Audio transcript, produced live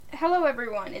Hello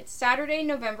everyone, it's Saturday,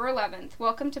 November 11th.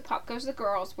 Welcome to Pop Goes the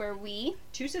Girls, where we,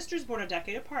 two sisters born a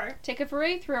decade apart, take a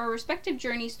foray through our respective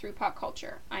journeys through pop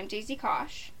culture. I'm Daisy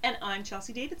Kosh. And I'm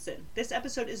Chelsea Davidson. This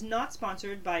episode is not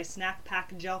sponsored by Snack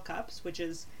Pack Gel Cups, which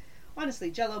is,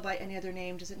 honestly, Jell-O by any other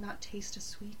name. Does it not taste as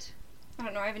sweet? I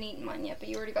don't know, I haven't eaten mine yet, but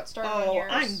you already got started on yours.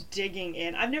 Oh, I'm digging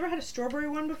in. I've never had a strawberry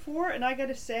one before, and I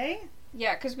gotta say...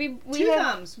 Yeah, because we two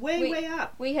have... thumbs, way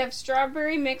up. We have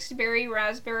strawberry, mixed berry,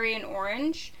 raspberry, and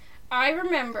orange. I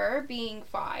remember being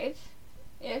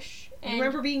 5-ish. You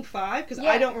remember being 5? Because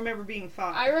yeah, I don't remember being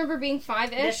 5. I remember being 5-ish.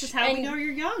 This is how we know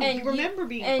you're young. And you remember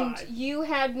being 5. And you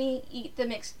had me eat the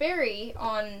mixed berry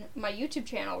on my YouTube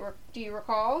channel. Do you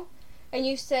recall? And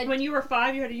you said... When you were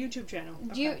 5, you had a YouTube channel.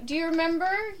 Okay. Do you remember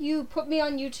you put me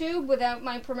on YouTube without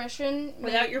my permission?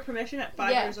 Without your permission at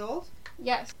 5 years old?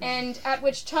 Yes. And at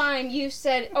which time you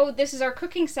said, oh, this is our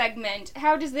cooking segment.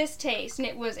 How does this taste? And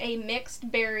it was a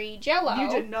mixed berry Jell-O. You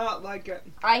did not like it.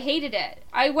 I hated it.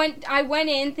 I went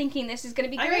in thinking this is going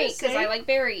to be great because I like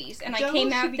berries. And I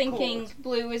came out thinking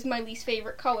blue is my least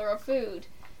favorite color of food.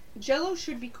 Jell-O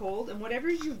should be cold, and whatever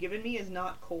you've given me is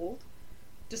not cold.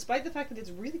 Despite the fact that it's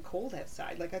really cold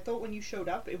outside. Like, I thought when you showed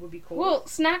up, it would be cold. Well,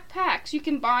 snack packs, you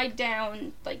can buy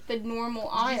down, like, the normal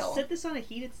aisle. Did you set this on a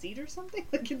heated seat or something?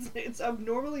 Like, it's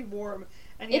abnormally warm.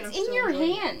 And it's in your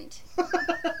hand.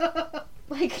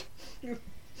 Like,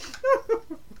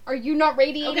 are you not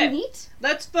radiating heat?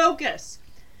 Let's focus.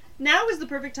 Now is the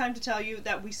perfect time to tell you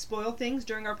that we spoil things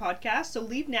during our podcast, so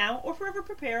leave now or forever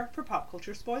prepare for pop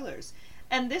culture spoilers.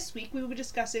 And this week we will be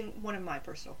discussing one of my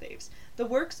personal faves, the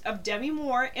works of Demi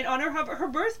Moore in honor of her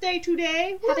birthday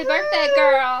today. Happy birthday,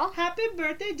 girl! Happy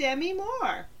birthday, Demi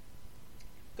Moore!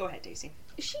 Go ahead, Daisy.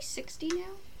 Is she 60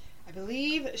 now? I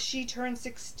believe she turned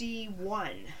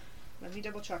 61. Let me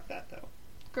double check that, though.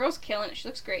 Girl's killing it. She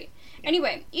looks great. Yeah.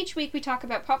 Anyway, each week we talk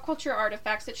about pop culture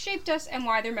artifacts that shaped us and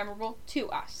why they're memorable to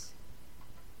us.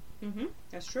 Mm-hmm.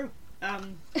 That's true.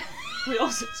 We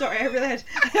also... Sorry, I really had...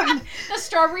 The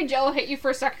strawberry Jell-O hit you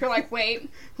for a sec. You're like, wait,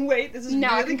 this is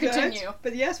now really I can continue. Good.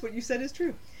 But yes, what you said is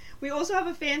true. We also have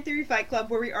a fan theory fight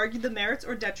club where we argue the merits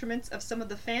or detriments of some of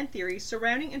the fan theories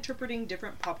surrounding interpreting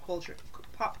different pop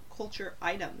culture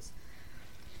items.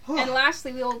 And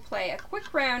lastly, we will play a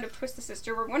quick round of Twist the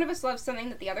Sister where one of us loves something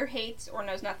that the other hates or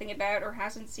knows nothing about or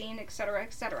hasn't seen, etc.,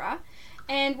 etc.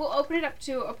 And we'll open it up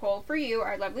to a poll for you,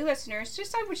 our lovely listeners, to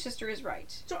decide which sister is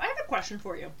right. So I have a question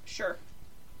for you. Sure.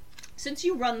 Since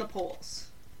you run the polls,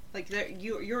 like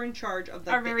you're in charge of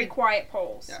the... Our very quiet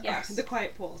polls, yes. The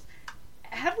quiet polls.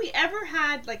 Have we ever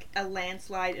had, like, a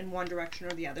landslide in one direction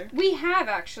or the other? We have,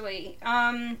 actually.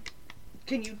 Can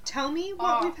you tell me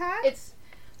what we've had?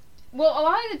 Well, a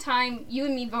lot of the time, you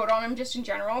and me vote on them just in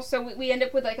general, so we end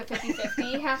up with, like, a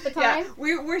 50-50 half the time.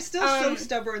 Yeah, we're still so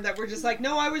stubborn that we're just like,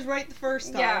 no, I was right the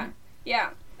first time.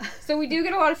 Yeah. So we do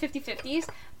get a lot of 50-50s,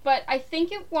 but I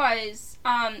think it was,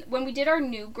 when we did our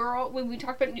when we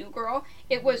talked about New Girl,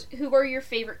 it was, who are your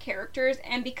favorite characters?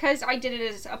 And because I did it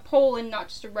as a poll and not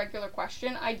just a regular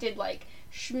question, I did, like,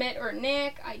 Schmidt or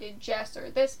Nick, I did Jess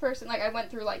or this person, like, I went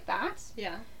through like that.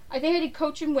 Yeah. I think I did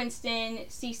Coach and Winston,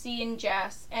 Cece and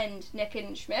Jess, and Nick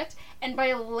and Schmidt. And by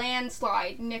a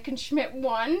landslide, Nick and Schmidt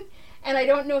won. And I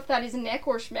don't know if that is Nick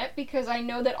or Schmidt, because I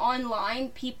know that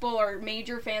online people are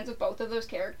major fans of both of those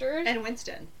characters. And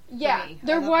Winston. Yeah,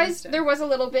 there was a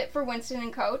little bit for Winston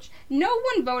and Coach. No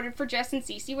one voted for Jess and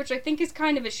Cece, which I think is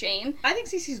kind of a shame. I think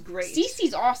Cece's great.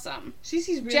 Cece's awesome.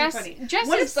 Cece's really funny. Jess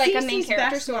is like a main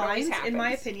character, so it always happens. In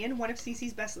my opinion, one of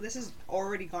Cece's best... This has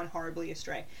already gone horribly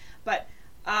astray, but...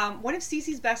 one of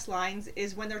Cece's best lines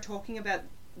is when they're talking about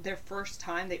their first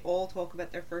time. They all talk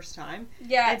about their first time.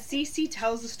 Yeah. And Cece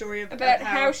tells the story about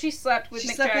how she slept with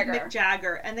Mick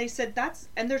Jagger. And they said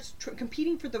and they're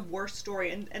competing for the worst story.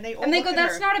 And they all go,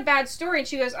 that's not a bad story. And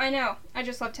she goes, I know. I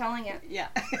just love telling it. Yeah.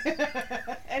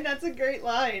 And that's a great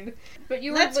line. But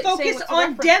let's focus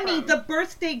on Demi, the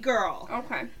birthday girl.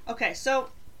 Okay. Okay,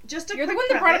 so just a You're quick the one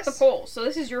that brought up the poll, so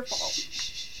this is your fault.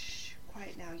 Shh.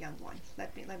 Quiet now, young one.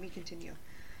 Let me continue.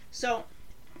 So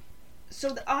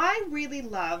I really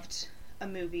loved a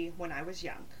movie when I was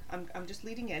young. I'm just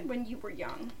leading in. When you were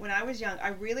young. When I was young, I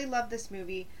really loved this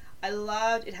movie. I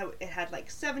loved it. It had like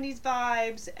 70s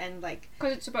vibes and like...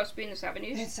 Because it's supposed to be in the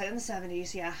 70s. It's set in the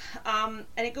 70s, yeah. And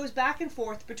it goes back and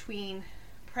forth between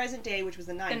present day, which was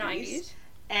the 90s.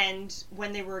 And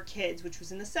when they were kids, which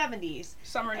was in the 70s.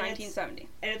 Summer 1970.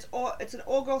 And it's an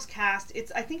all-girls cast.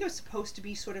 I think it was supposed to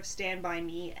be sort of Stand By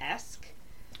Me-esque.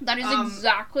 That is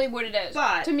exactly what it is.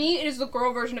 But to me, it is the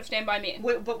girl version of Stand By Me.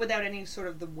 But without any sort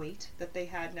of the weight that they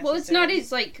had necessarily. Well, it's not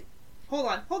as, like... Hold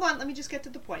on. Let me just get to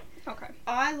the point. Okay.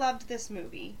 I loved this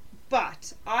movie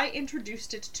But I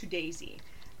introduced it to Daisy.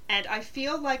 And I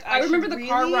feel like I remember the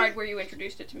car ride where you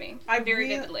introduced it to me. Very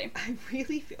vividly. I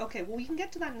really feel... Okay, well, we can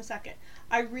get to that in a second.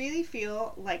 I really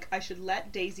feel like I should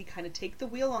let Daisy kind of take the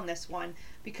wheel on this one,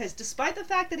 because despite the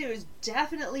fact that it was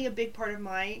definitely a big part of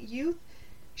my youth,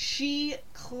 she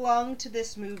clung to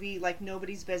this movie like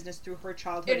nobody's business through her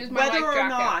childhood. It is my Whether life or jacket.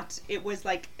 not it was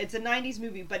like... It's a 90s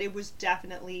movie, but it was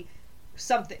definitely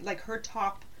something... Like, her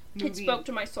top movie... It spoke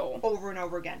to my soul. Over and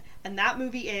over again. And that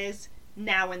movie is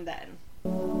Now and Then.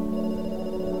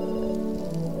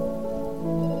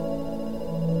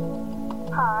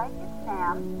 Hi, it's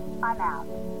Sam. I'm out.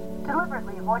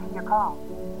 Deliberately avoiding your call.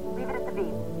 Leave it at the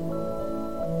beep.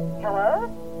 Hello?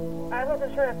 I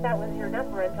wasn't sure if that was your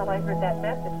number until I heard that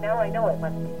message. Now I know it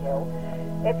must be you.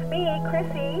 It's me,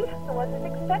 Chrissy. I wasn't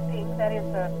expecting, that is,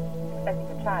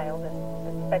 expecting a child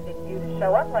and expecting you to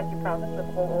show up like you promised with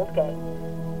the whole old gang.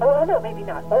 Oh, no, maybe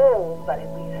not old, but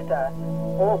at least,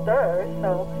 older.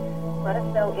 So let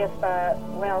us know if,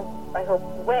 well, I hope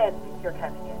when you're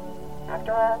coming in.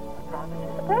 After all, a promise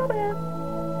is a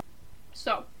promise.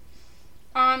 So,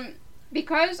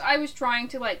 because I was trying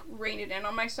to, like, rein it in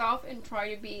on myself and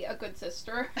try to be a good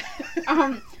sister,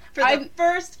 For the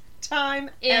first time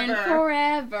in ever.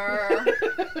 forever.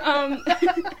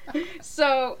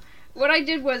 So, what I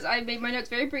did was I made my notes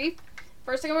very brief.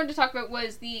 First thing I wanted to talk about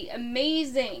was the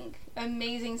amazing,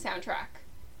 amazing soundtrack.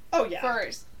 Oh, yeah.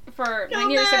 For No My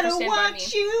Nearest matter Ever Stand By Me.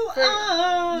 what you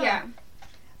are, Yeah.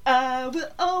 I will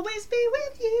always be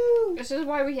with you. This is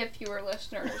why we have fewer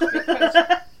listeners, because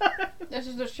this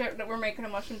is the shit that we're making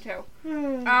them listen to.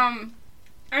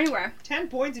 Anyway. 10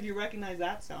 points if you recognize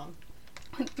that song.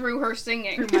 Through her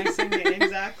singing. Through my singing,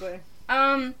 exactly.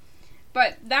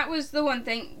 But that was the one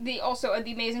thing. The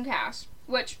amazing cast,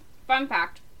 which, fun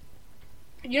fact,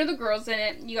 you know the girls in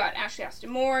it, you got Ashley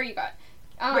Aston Moore, you got...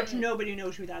 Which nobody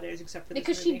knows who that is except for this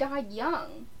because movie. she died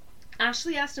young.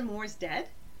 Ashley Aston Moore is dead?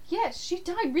 Yes, she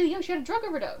died really young. She had a drug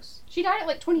overdose. She died at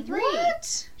like 23.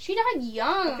 What? She died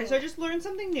young. Okay, so I just learned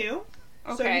something new.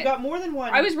 Okay. So you got more than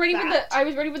one I was ready fact.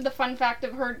 with the fun fact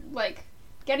of her, like,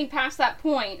 getting past that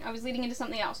point. I was leading into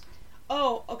something else.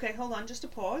 Oh, okay, hold on, just a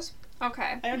pause.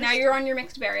 Okay. Now you're on your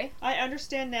mixed berry. I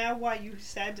understand now why you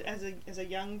said as a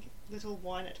young little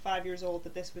one at 5 years old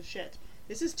that this was shit.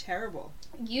 This is terrible.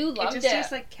 You loved it. It just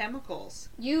tastes like chemicals.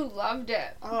 You loved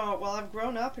it. Oh, well, I've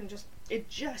grown up and it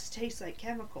just tastes like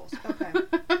chemicals. Okay.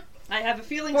 I have a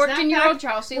feeling 14-year-old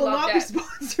Chelsea will loved not it. be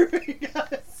sponsoring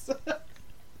us.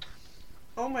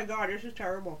 Oh my god, this is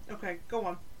terrible. Okay, go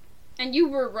on. And you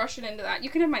were rushing into that. You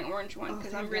can have my orange one,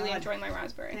 because I'm really God. enjoying my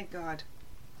raspberry. Thank God.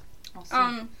 I'll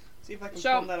see if I can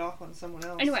pull that off on someone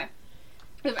else. Anyway,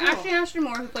 we have Ashley Ashton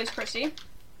Moore, who plays Chrissy.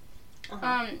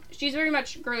 She's very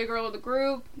much girly girl of the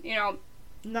group, you know.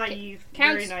 Naive.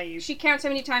 Very naive. She counts how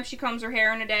many times she combs her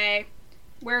hair in a day,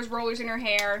 wears rollers in her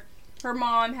hair. Her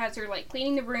mom has her, like,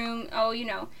 cleaning the room. Oh, you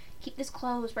know, keep this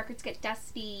closed, records get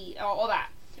dusty, all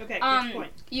that. Okay, next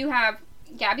point. You have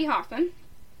Gabby Hoffman,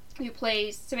 who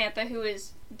plays Samantha, who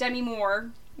is Demi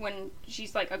Moore when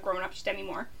she's, like, a grown-up. She's Demi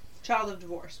Moore. Child of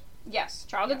divorce. Yes,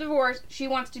 child of divorce. She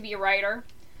wants to be a writer.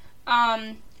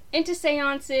 Into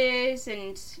seances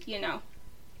and, you know,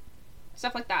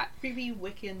 stuff like that. Creepy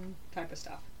Wiccan type of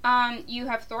stuff. You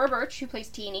have Thora Birch, who plays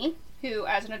Teenie, who,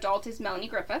 as an adult, is Melanie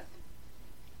Griffith.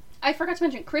 I forgot to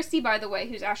mention Christy, by the way,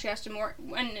 who's Ashley Aston Moore.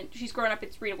 When she's grown up,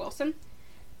 it's Rita Wilson.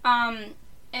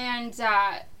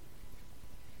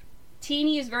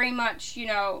 Teenie is very much, you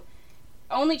know,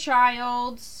 only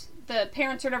child. The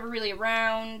parents are never really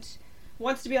around.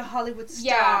 Wants to be a Hollywood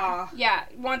star. Yeah.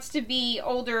 Wants to be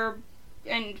older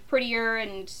and prettier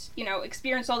and, you know,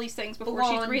 experience all these things before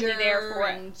she's really there for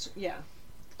it. Yeah.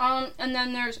 And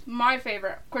then there's my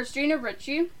favorite, Christina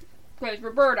Ricci, plays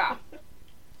Roberta,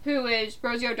 who is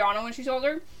Rosie O'Donnell when she's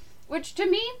older, which to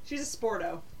me... She's a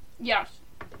sporto. Yes.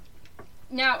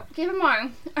 Now, keep in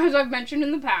mind, as I've mentioned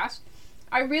in the past,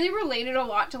 I really related a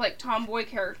lot to, like, tomboy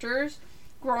characters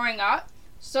growing up.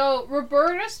 So,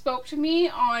 Roberta spoke to me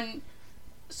on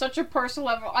such a personal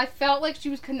level. I felt like she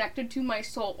was connected to my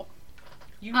soul.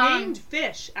 You named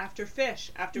fish after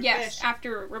fish after fish. Yes,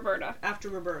 after Roberta. After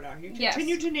Roberta. You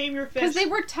continue to name your fish. Because they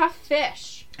were tough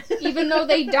fish. Even though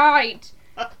they died.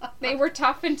 They were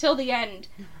tough until the end.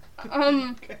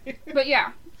 Okay. But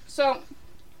yeah, so...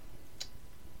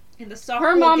 In the softball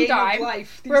her mom game died. Of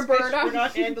life, these Roberta. fish were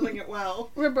not handling it well.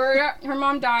 Roberta, her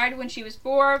mom died when she was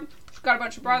 4. She's got a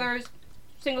bunch of brothers.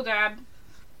 Single dad.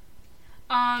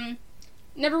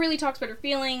 Never really talks about her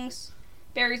feelings.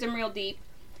 Buries them real deep.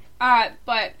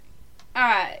 But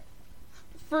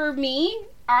for me,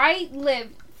 I live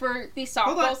for the softball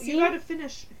Hold on, scene. you gotta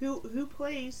finish. Who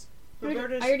plays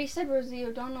Roberta's... I already said Rosie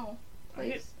O'Donnell.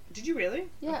 Did you really?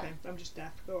 Yeah. Okay, I'm just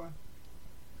daft. Go on.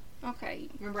 Okay.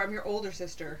 Remember, I'm your older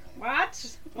sister.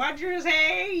 What? What'd you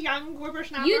say, young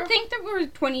whippersnapper? You'd think there were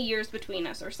 20 years between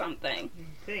us or something.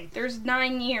 You'd think. There's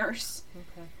 9 years.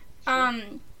 Okay.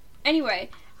 Sure. Anyway,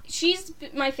 she's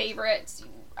my favorite.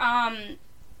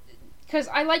 Because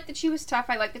I like that she was tough.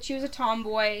 I like that she was a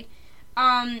tomboy.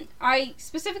 I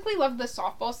specifically love the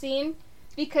softball scene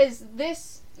because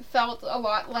this felt a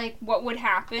lot like what would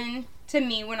happen to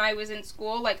me when I was in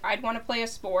school. Like, I'd want to play a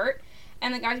sport,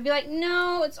 and the guys would be like,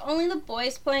 no, it's only the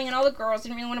boys playing, and all the girls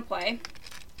didn't really want to play.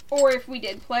 Or if we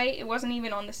did play, it wasn't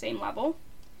even on the same level.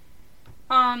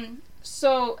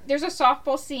 So, there's a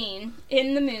softball scene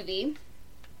in the movie,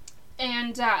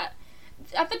 and, at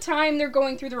the time, they're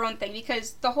going through their own thing,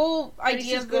 because the whole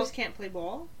idea of girls can't play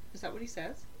ball? Is that what he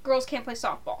says? Girls can't play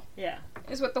softball. Yeah.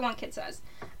 Is what the one kid says.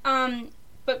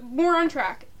 But more on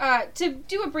track. To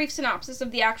do a brief synopsis of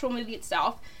the actual movie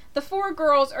itself, the 4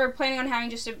 girls are planning on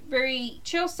having just a very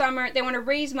chill summer. They want to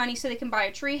raise money so they can buy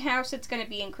a tree house. It's going to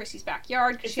be in Chrissy's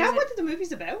backyard. Is that what the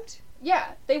movie's about?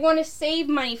 Yeah. They want to save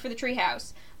money for the tree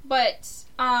house. But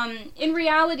in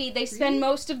reality, they spend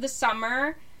most of the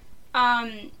summer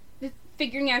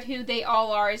figuring out who they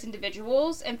all are as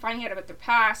individuals and finding out about their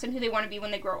past and who they want to be when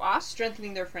they grow up.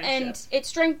 Strengthening their friendship. And it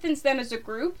strengthens them as a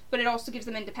group, but it also gives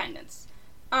them independence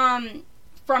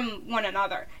from one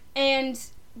another. And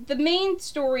the main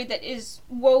story that is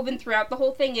woven throughout the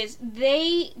whole thing is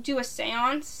they do a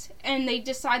seance and they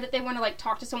decide that they want to, like,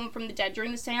 talk to someone from the dead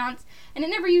during the seance, and it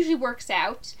never usually works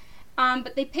out.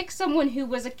 But they pick someone who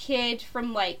was a kid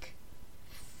from, like,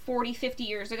 40, 50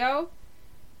 years ago,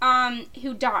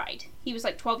 who died. He was,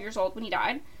 like, 12 years old when he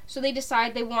died. So they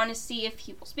decide they want to see if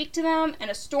he will speak to them,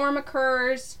 and a storm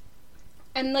occurs.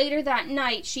 And later that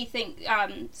night,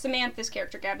 Samantha's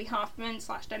character, Gabby Hoffman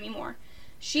 / Demi Moore.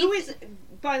 Who is,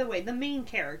 by the way, the main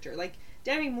character. Like,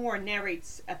 Demi Moore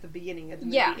narrates at the beginning of the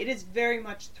movie. Yeah. It is very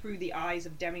much through the eyes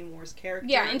of Demi Moore's character.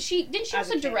 Yeah, and didn't she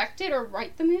also direct it or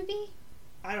write the movie?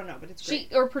 I don't know, but it's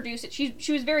great. Or produce it.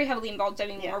 She was very heavily involved,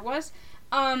 Demi Moore was.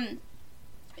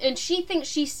 And she thinks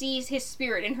she sees his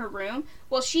spirit in her room.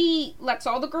 Well, she lets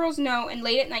all the girls know, and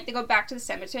late at night they go back to the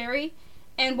cemetery.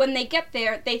 And when they get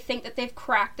there, they think that they've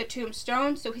cracked the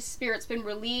tombstone, so his spirit's been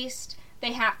released.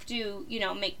 They have to,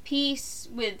 make peace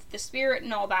with the spirit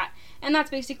and all that. And that's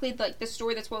basically, like, the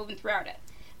story that's woven throughout it.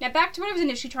 Now, back to what I was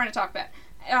initially trying to talk about.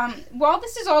 While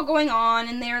this is all going on,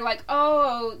 and they're like,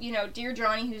 oh, dear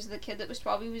Johnny, who's the kid that was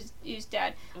 12, he was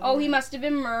dead. Oh, he must have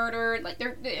been murdered. Like,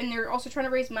 they're also trying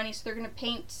to raise money, so they're going to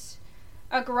paint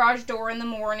a garage door in the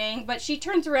morning. But she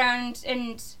turns around,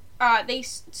 and they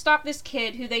stop this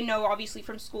kid, who they know, obviously,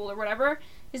 from school or whatever.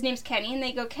 His name's Kenny, and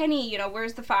they go, Kenny,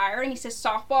 where's the fire? And he says,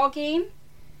 softball game,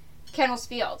 Kennels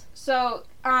Field. So,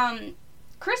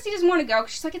 Christy doesn't want to go,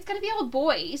 because she's like, it's going to be all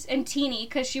boys, and Teeny,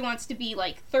 because she wants to be,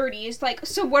 like, 30, is like,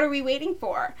 so what are we waiting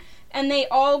for? And they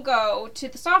all go to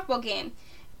the softball game.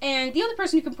 And the other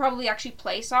person who can probably actually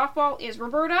play softball is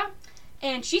Roberta,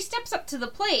 and she steps up to the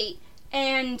plate,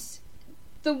 and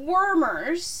the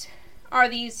Wormers are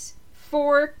these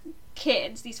 4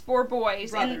 kids, these 4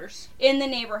 boys in the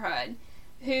neighborhood,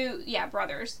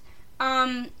 brothers,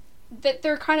 that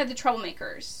they're kind of the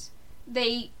troublemakers.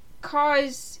 They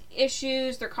cause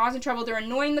issues, they're causing trouble, they're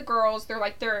annoying the girls, they're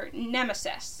like their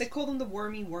nemesis. They call them the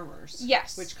Wormy Wormers.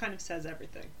 Yes. Which kind of says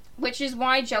everything. Which is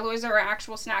why Jell-O is our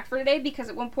actual snack for today, because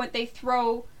at one point they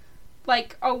throw,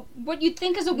 like, what you'd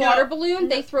think is a water balloon,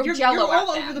 they throw Jell-O you're at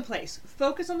all them. over the place.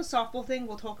 Focus on the softball thing,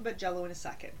 we'll talk about Jell-O in a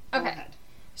second. Go ahead.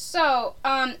 So,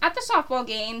 at the softball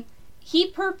game, he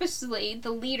purposely,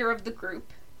 the leader of the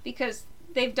group, because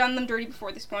they've done them dirty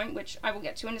before this point, which I will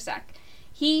get to in a sec,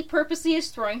 he purposely is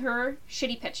throwing her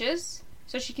shitty pitches,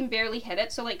 so she can barely hit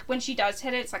it. So, like, when she does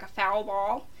hit it, it's like a foul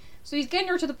ball. So he's getting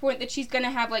her to the point that she's going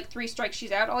to have, like, 3 strikes,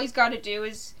 she's out. All he's got to do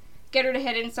is get her to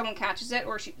hit it and someone catches it,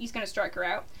 or he's going to strike her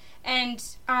out. And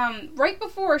right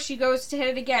before she goes to hit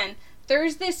it again,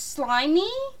 there's this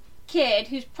slimy kid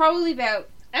who's probably about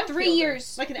 3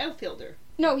 years... Like an outfielder.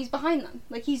 No, he's behind them.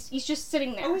 Like, he's just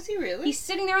sitting there. Oh, is he really? He's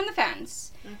sitting there on the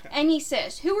fence. Okay. And he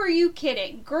says, who are you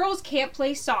kidding? Girls can't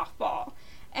play softball.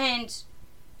 And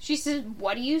she says,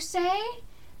 what do you say?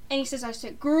 And he says, I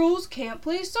said, girls can't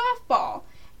play softball.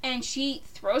 And she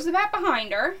throws the bat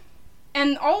behind her.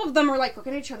 And all of them are, like,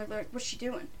 looking at each other, like, what's she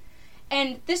doing?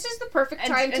 And this is the perfect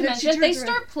time to mention they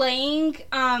start playing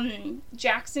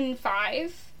Jackson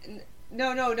 5.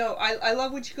 No. I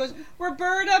love when she goes,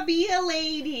 Roberta, be a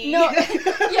lady. No,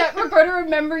 yeah, Roberta,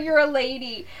 remember you're a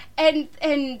lady. And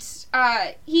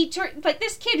he turned, like,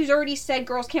 this kid who's already said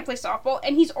girls can't play softball,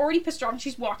 and he's already pissed off, and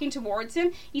she's walking towards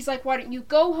him. He's like, why don't you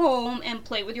go home and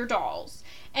play with your dolls?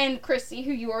 And Chrissy,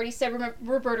 who you already said,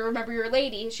 Roberta, remember you're a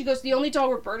lady, she goes, the only doll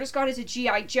Roberta's got is a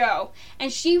G.I. Joe.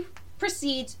 And she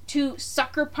proceeds to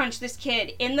sucker punch this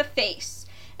kid in the face.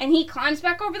 And he climbs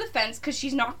back over the fence because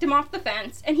she's knocked him off the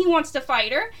fence, and he wants to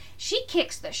fight her. She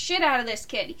kicks the shit out of this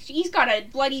kid. He's got a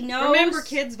bloody nose. Remember,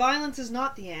 kids, violence is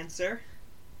not the answer.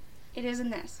 It is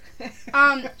in this.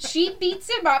 She beats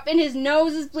him up, and his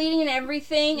nose is bleeding and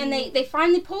everything, and they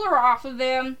finally pull her off of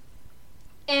him.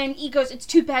 And he goes, it's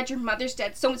too bad your mother's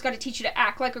dead. Someone's got to teach you to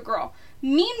act like a girl.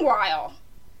 Meanwhile,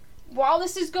 while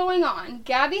this is going on,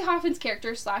 Gabby Hoffman's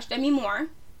character, / Demi Moore,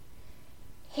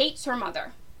 hates her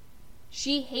mother.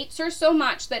 She hates her so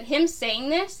much that him saying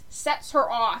this sets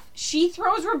her off. She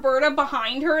throws Roberta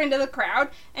behind her into the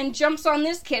crowd and jumps on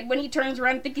this kid when he turns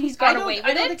around thinking he's got away with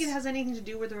it. I don't think it has anything to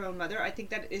do with her own mother. I think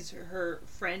that is her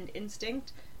friend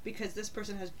instinct, because this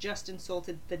person has just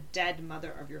insulted the dead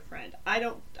mother of your friend. I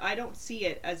don't see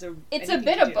it as a... It's a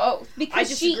bit of both. Because I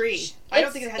disagree. I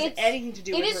don't think it has anything to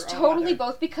do with her own mother. It is totally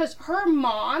both, because her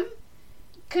mom...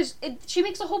 Because she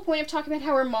makes the whole point of talking about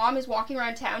how her mom is walking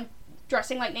around town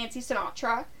dressing like Nancy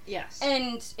Sinatra. Yes.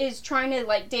 And is trying to,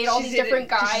 like, date all these different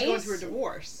guys. She's going through a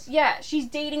divorce. Yeah, she's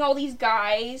dating all these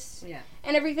guys. Yeah.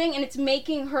 And everything, and it's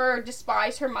making her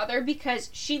despise her mother because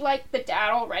she liked the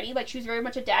dad already. Like, she was very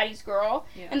much a daddy's girl.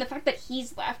 Yeah. And the fact that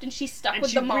he's left and she's stuck and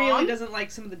with the mom. And she really doesn't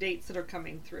like some of the dates that are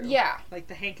coming through. Yeah. Like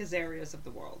the Hank Azarias of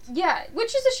the world. Yeah,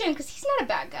 which is a shame because he's not a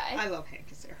bad guy. I love Hank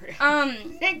Azaria.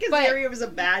 Hank Azaria was a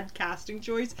bad casting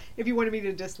choice if you wanted me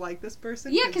to dislike this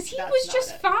person. Yeah, because he was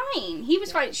just fine. He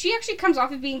was fine. She actually comes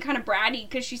off as being kind of bratty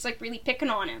because she's, like, really picking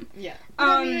on him. Yeah. But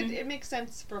I mean, it makes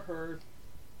sense for her.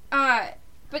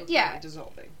 But yeah.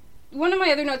 Dissolving. One of my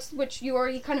other notes, which you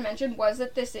already kind of mentioned, was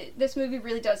that this movie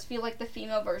really does feel like the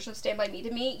female version of Stand By Me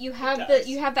to me. You have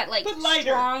that like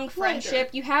strong friendship.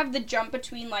 You have the jump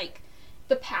between like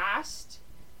the past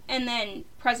and then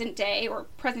present day, or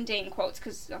present day in quotes,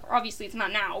 because obviously it's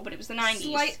not now, but it was the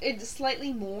 90s. It's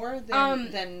slightly more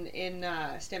than in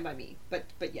Stand By Me, but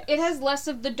yes. It has less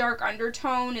of the dark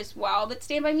undertone as well that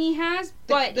Stand By Me has,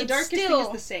 but the darkest still... thing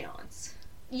is the seance.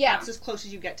 Yeah. That's as close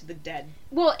as you get to the dead.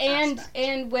 Well, and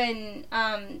when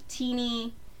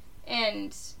Teeny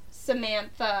and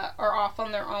Samantha are off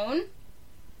on their own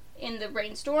in the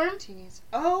rainstorm. Teeny's.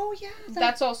 Oh yeah.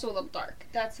 That's also a little dark.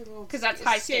 That's a little because that's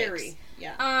high scary. Stakes.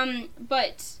 Yeah.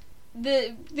 But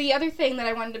the other thing that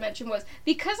I wanted to mention was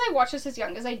because I watched this as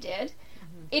young as I did,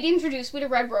 it introduced me to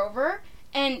Red Rover.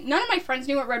 And none of my friends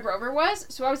knew what Red Rover was,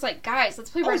 so I was like, guys, let's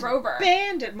play Red Rover. It was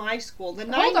banned at my school. The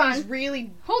 90s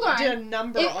really did a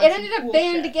number on it ended up cool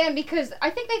banned shit. Again because I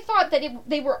think they thought that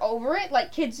they were over it,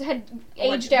 like kids had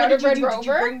aged out of Red Rover. Did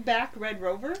you bring back Red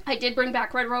Rover? I did bring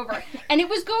back Red Rover. And it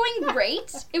was going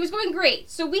great. It was going great.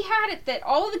 So we had it that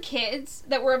all of the kids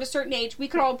that were of a certain age, we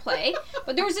could all play.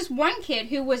 But there was this one kid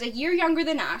who was a year younger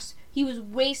than us. He was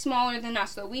way smaller than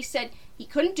us, though. We said he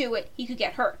couldn't do it. He could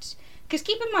get hurt. Because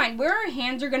keep in mind, where our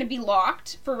hands are going to be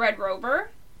locked for Red Rover,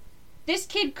 this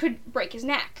kid could break his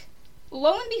neck.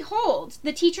 Lo and behold,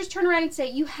 the teachers turn around and say,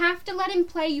 you have to let him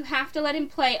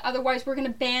play, otherwise we're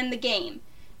going to ban the game.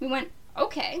 We went,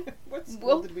 okay. What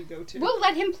school did we go to? We'll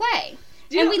let him play.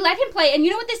 And we let him play, and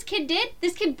you know what this kid did?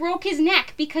 This kid broke his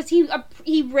neck because he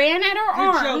ran at our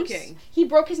arms. You're joking. He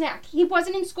broke his neck. He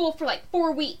wasn't in school for like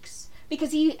 4 weeks.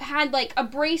 Because he had, like, a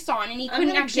brace on and he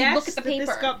couldn't actually look at the paper.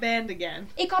 This got banned again.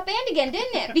 It got banned again,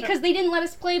 didn't it? Because they didn't let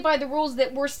us play by the rules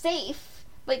that were safe.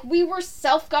 Like, we were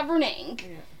self-governing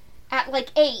at, like,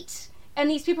 8. And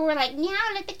these people were like, no,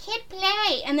 let the kid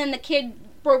play. And then the kid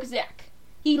broke his neck.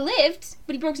 He lived,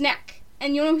 but he broke his neck.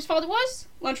 And you know whose fault it was?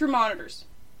 Lunchroom monitors.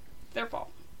 Their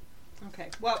fault.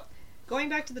 Okay, well, going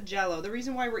back to the Jell-O, the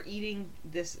reason why we're eating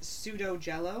this pseudo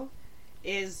Jell-O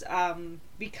is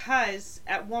because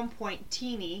at one point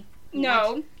Teeny, who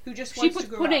just wants to she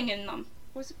grow put pudding up. in them.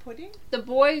 Was it pudding? The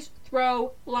boys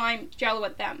throw lime Jell-O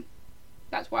at them.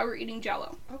 That's why we're eating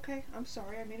Jell-O. Okay, I'm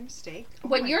sorry, I made a mistake.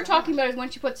 What you're talking about is when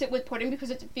she puts it with pudding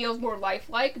because it feels more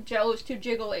lifelike. Jell-O is too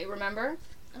jiggly, remember?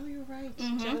 Oh, you're right.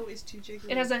 Jell-O is too jiggly.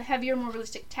 It has a heavier, more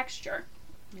realistic texture.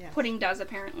 Yes. Pudding does,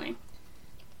 apparently.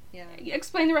 Yeah.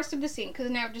 Explain the rest of the scene, because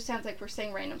now it just sounds like we're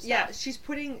saying random stuff. Yeah, she's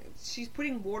putting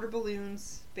water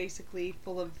balloons, basically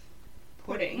full of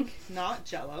pudding. Not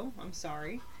Jell-O, I'm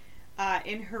sorry,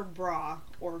 in her bra,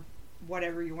 or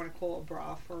whatever you want to call a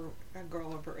bra for a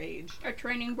girl of her age. A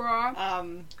training bra,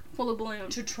 full of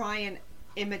balloons. To try and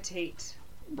imitate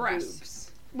breasts.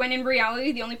 boobs. when in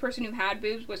reality the only person who had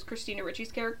boobs was Christina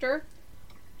Ricci's character.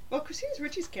 Well, Christina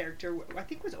Ricci's character, I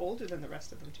think, was older than the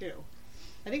rest of them, too.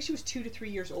 I think she was 2 to 3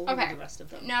 years older than the rest of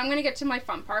them. Now I'm going to get to my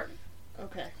fun part.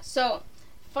 Okay. So,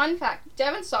 fun fact,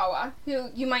 Devon Sawa, who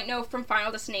you might know from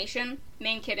Final Destination,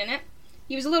 main kid in it,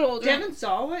 he was a little older. Devon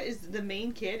Sawa is the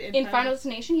main kid in Final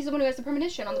Destination? He's the one who has the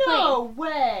premonition on the plane. No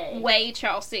way! Way,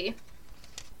 Chelsea.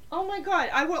 Oh my god,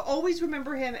 I will always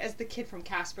remember him as the kid from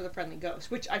Casper the Friendly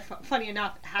Ghost, which, funny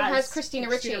enough, has Christina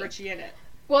Ricci in it.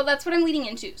 Well, that's what I'm leading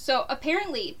into. So,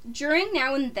 apparently, during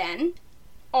Now and Then,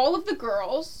 all of the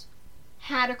girls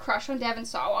had a crush on Devon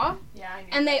Sawa. Yeah, I knew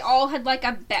and they all had, like,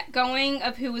 a bet going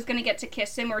of who was going to get to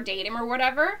kiss him or date him or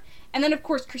whatever. And then, of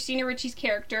course, Christina Ricci's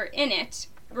character in it,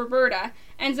 Roberta,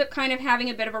 ends up kind of having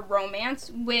a bit of a romance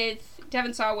with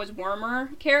Devon Sawa's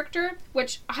warmer character,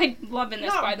 which I love in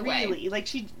this, by the way. Not really. Like,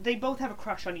 they both have a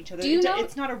crush on each other. Do you know?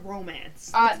 It's not a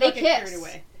romance. They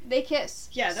kiss. They kiss.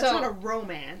 Yeah, that's not a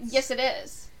romance. Yes, it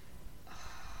is.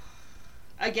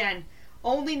 Again,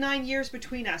 only 9 years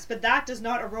between us, but that does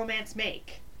not a romance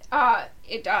make.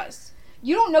 It does.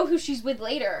 You don't know who she's with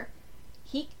later.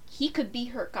 He could be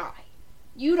her guy.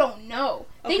 You don't know.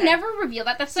 Okay. They never reveal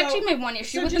that. That's actually my one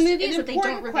issue with the movie is that they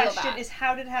don't reveal that. The question is,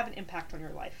 how did it have an impact on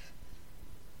your life?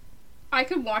 I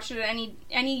could watch it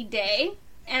any day,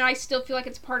 and I still feel like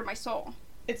it's part of my soul.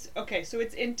 It's okay. So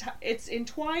it's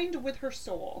entwined with her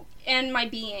soul and my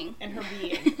being and her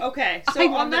being. Okay.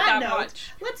 So on that note,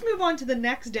 let's move on to the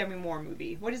next Demi Moore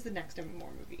movie. What is the next Demi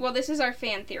Moore movie? Well, this is our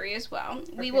fan theory as well.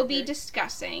 We will be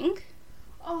discussing.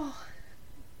 Oh,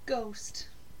 Ghost.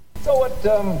 So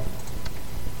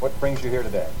what brings you here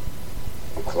today?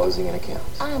 I'm closing an account.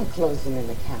 I'm closing an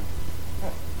account.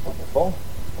 Wonderful.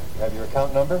 You have your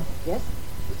account number? Yes.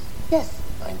 Yes.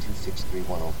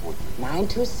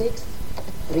 926-31043.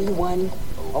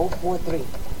 926-31043.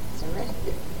 Is that right?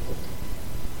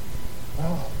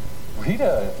 Well,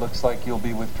 Rita, it looks like you'll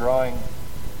be withdrawing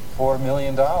 $4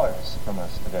 million from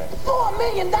us today. $4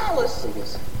 million?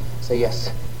 Say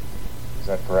yes. Is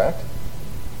that correct?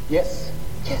 Yes.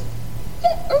 Yes.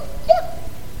 Yeah. Yeah.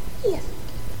 Yes.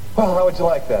 Well, how would you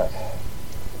like that?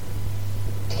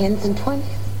 10s and 20s.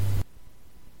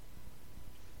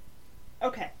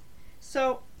 Okay.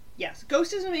 So, yes,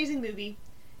 Ghost is an amazing movie.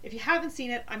 If you haven't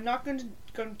seen it, I'm not going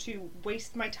to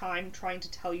waste my time trying to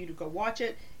tell you to go watch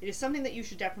it. It is something that you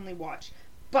should definitely watch.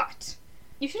 But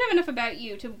you should have enough about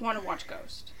you to want to watch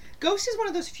Ghost. Ghost is one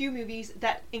of those few movies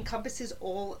that encompasses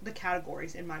all the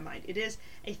categories in my mind. It is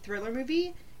a thriller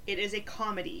movie. It is a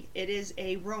comedy. It is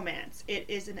a romance. It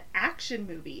is an action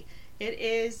movie. It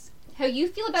is... How you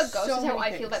feel about Ghost is how I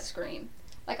things. feel about Scream.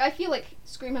 Like, I feel like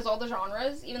Scream has all the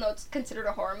genres, even though it's considered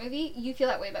a horror movie. You feel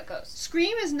that way about Ghost.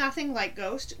 Scream is nothing like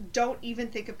Ghost. Don't even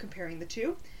think of comparing the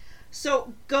two.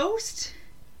 So, Ghost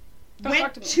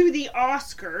went to the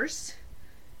Oscars.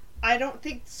 I don't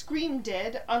think Scream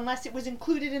did, unless it was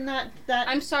included in that...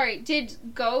 I'm sorry, did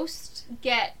Ghost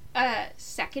get a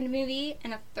second movie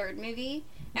and a third movie?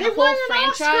 And they a whole won an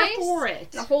franchise? Oscar for it.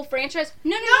 And a whole franchise?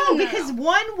 No, because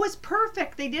one was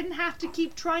perfect. They didn't have to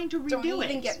keep trying to redo it. Don't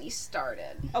even get me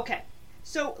started. Okay,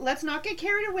 so let's not get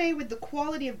carried away with the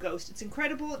quality of Ghost. It's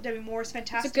incredible. Demi Moore is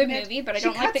fantastic. It's a good movie, but I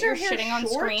don't like that you're shitting on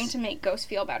Scream to make Ghost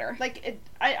feel better. Like,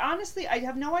 I honestly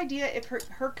have no idea if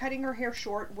her cutting her hair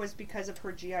short was because of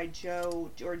her G.I. Jane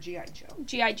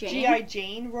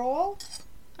role.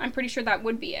 I'm pretty sure that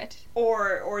would be it.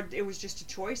 Or it was just a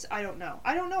choice. I don't know.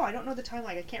 I don't know the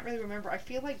timeline. I can't really remember. I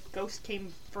feel like Ghost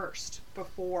came first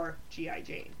before G.I.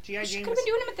 Jane. G.I. Jane could have been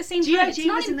doing them at the same time. G.I.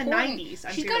 Jane was in the 90s,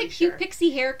 She's got a cute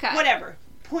pixie haircut. Whatever.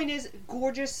 Point is,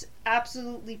 gorgeous,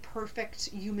 absolutely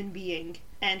perfect human being.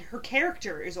 And her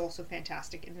character is also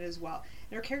fantastic in it as well.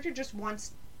 And her character just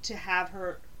wants to have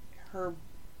her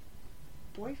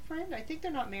boyfriend? I think they're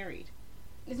not married.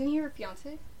 Isn't he her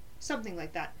fiance? Something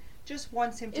like that. Just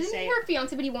wants him to Isn't say... Isn't he her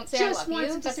fiance, but he won't say I love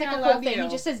you? That's like a whole thing. He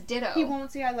just says ditto. He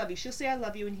won't say I love you. She'll say I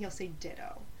love you, and he'll say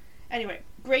ditto. Anyway,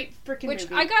 great freaking movie.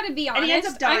 Which, I gotta be honest, and he ends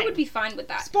up dying. I would be fine with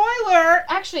that. Spoiler!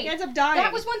 Actually, he ends up dying.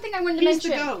 That was one thing I wanted to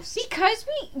mention. He's the Ghost.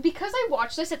 Because I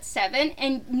watched this at 7,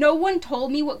 and no one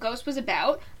told me what Ghost was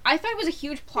about, I thought it was a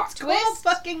huge plot twist. It's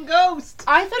called fucking Ghost!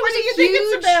 I thought what do you think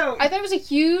it's about? I thought it was a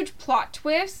huge plot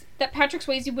twist that Patrick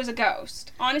Swayze was a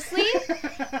ghost. Honestly,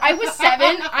 I was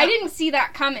 7. I didn't see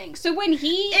that coming. So when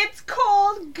It's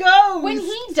called Ghost! When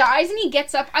he dies and he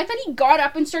gets up, I thought he got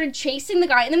up and started chasing the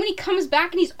guy. And then when he comes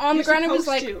back and he's on the ground, I was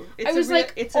like,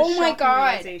 oh my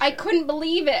god. I couldn't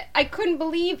believe it. I couldn't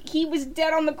believe he was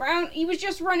dead on the ground. He was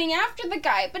just running after the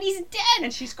guy, but he's dead.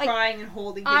 And she's crying and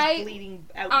holding his bleeding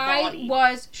out body. I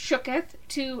was shooketh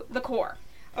to the core.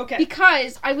 Okay.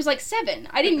 Because I was like 7.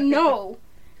 I didn't know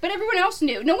But everyone else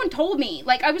knew. No one told me.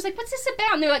 Like, I was like, what's this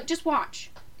about? And they're like, just watch.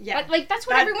 Yeah. Like, that's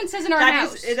what everyone says in our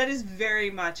house. That is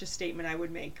very much a statement I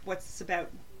would make. What's this about?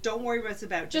 Don't worry what it's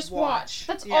about. Just watch.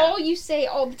 That's all you say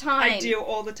all the time. I do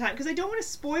all the time. Because I don't want to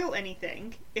spoil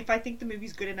anything if I think the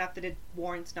movie's good enough that it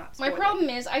warrants not spoiling. My problem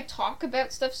is I talk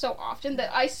about stuff so often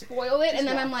that I spoil it, and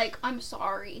then watch. I'm like, I'm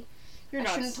sorry. You're I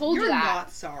not, shouldn't have told you You're that.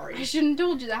 not sorry. I shouldn't have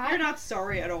told you that. You're not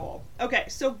sorry at all. Okay,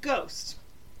 so Ghost.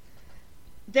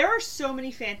 There are so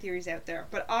many fan theories out there,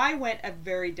 but I went a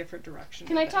very different direction.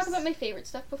 Can I talk about my favorite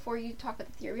stuff before you talk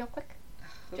about the theory real quick?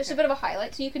 Okay. Just a bit of a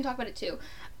highlight, so you can talk about it too.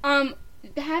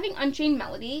 Having Unchained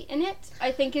Melody in it,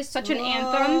 I think, is such an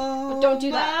anthem. But don't do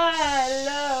that.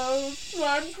 My love,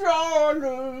 my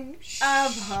darling,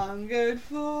 I've hungered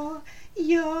for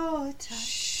your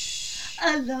touch.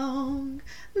 A long,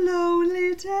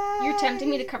 lonely time. You're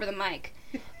tempting me to cover the mic.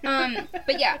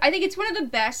 But yeah, I think it's one of the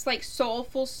best, like,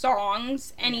 soulful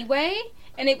songs anyway.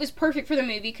 And it was perfect for the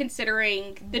movie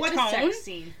considering the tone. What a sex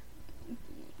scene.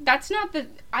 That's not the...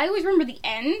 I always remember the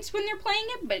end when they're playing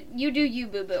it, but you do you,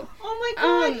 boo-boo. Oh my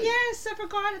god, yes, I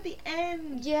forgot at the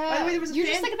end. Yeah. By the way, there was a You're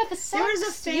just like about the sex. There was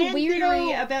a fan you weirdo.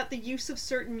 theory about the use of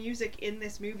certain music in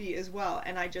this movie as well,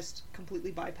 and I just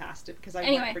completely bypassed it because I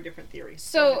went for different theories.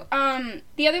 So,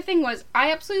 the other thing was,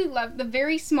 I absolutely love the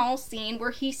very small scene where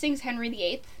he sings Henry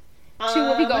VIII to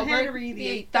Whoopi Goldberg. Henry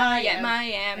VIII, I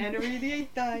am. Henry VIII,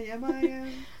 I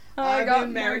am. I've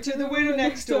been married to the widow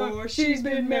next door. She's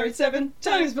been married 7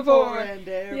 times before. And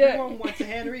everyone wants a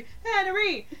Henry.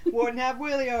 Henry! Wouldn't have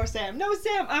Willie or Sam. No,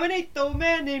 Sam! I'm an 8th old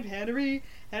man named Henry.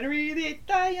 Henry the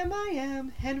 8th I am.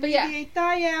 Henry the 8th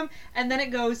I am. And then it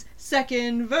goes,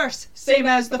 second verse. Same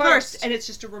as the first. And it's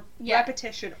just a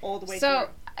repetition all the way through. So,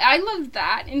 I love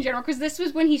that in general, because this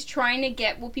was when he's trying to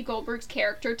get Whoopi Goldberg's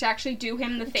character to actually do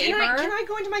him the favor. Can I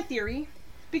go into my theory?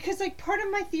 Because, like, part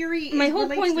of my theory my whole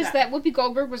point was that Whoopi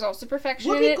Goldberg was also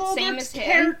perfection in it, same as him.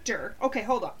 Character. Okay,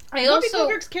 hold on. Whoopi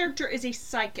Goldberg's character is a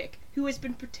psychic who has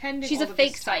been pretending she's all a of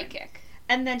fake this time. psychic.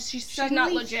 And then she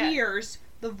suddenly hears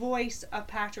the voice of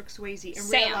Patrick Swayze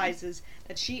and realizes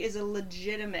that she is a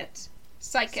legitimate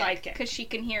psychic. Because she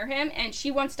can hear him, and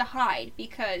she wants to hide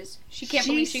because she can't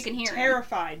believe she can hear him. She's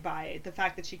terrified by the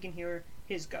fact that she can hear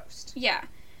his ghost. Yeah.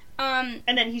 And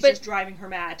then he's just driving her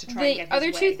mad to try and get his way.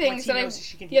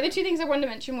 The other two things I wanted to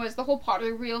mention was the whole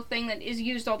pottery wheel thing that is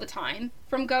used all the time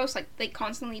from Ghost. Like, they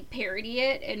constantly parody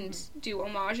it and do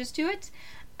homages to it.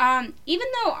 Even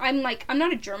though I'm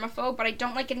not a germaphobe, but I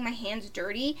don't like getting my hands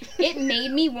dirty, it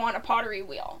made me want a pottery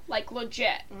wheel. Like,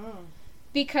 legit. Oh.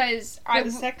 Because for the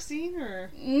sex scene,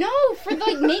 or no, for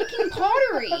making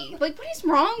pottery. Like, what is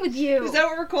wrong with you? Is that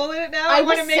what we're calling it now? I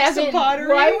want to make some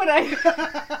pottery. Why would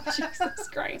I? Jesus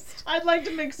Christ! I'd like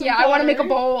to make some. Yeah, pottery. I want to make a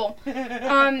bowl.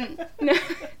 No,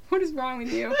 what is wrong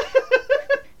with you?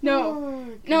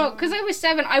 No, because I was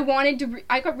 7, I wanted to.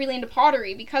 I got really into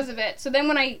pottery because of it. So then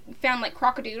when I found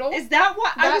crocodile, is that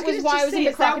what I was into crocodile?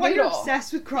 Is that why you're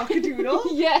obsessed with crocodile?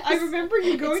 Yes, I remember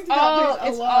you going to that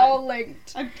place a lot. It's all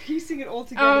linked. I'm piecing it all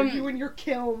together. You and your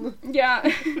kiln.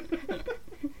 Yeah,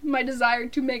 my desire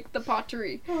to make the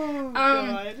pottery. Oh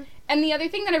God. And the other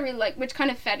thing that I really like, which kind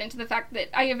of fed into the fact that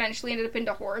I eventually ended up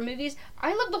into horror movies,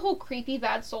 I love the whole creepy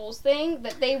Bad Souls thing,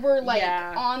 that they were,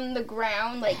 on the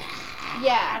ground,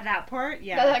 that part,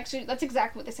 That's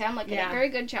exactly what they sound like. Yeah. Very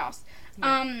good, Chels.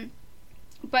 Yeah.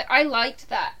 But I liked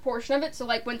that portion of it, so,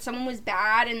 when someone was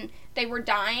bad and they were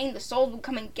dying, the soul would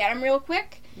come and get them real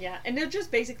quick. Yeah, and they're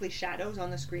just basically shadows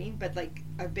on the screen, but,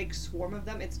 a big swarm of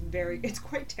them. It's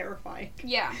quite terrifying.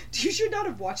 Yeah. You should not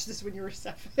have watched this when you were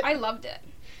 7. I loved it.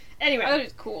 Anyway. I thought it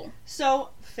was cool. So,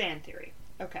 fan theory.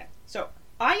 Okay. So,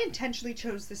 I intentionally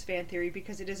chose this fan theory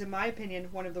because it is, in my opinion,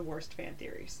 one of the worst fan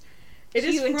theories.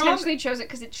 You intentionally chose it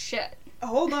because it's shit.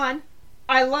 Hold on.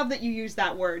 I love that you used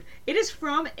that word. It is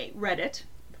from Reddit,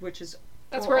 which is...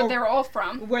 That's where they're all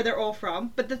from. Where they're all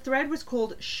from. But the thread was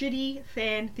called Shitty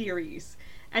Fan Theories.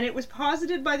 And it was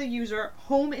posited by the user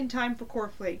Home in Time for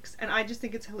Cornflakes. And I just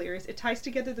think it's hilarious. It ties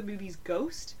together the movies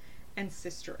Ghost and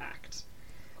Sister Act.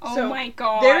 Oh my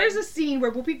God. There is a scene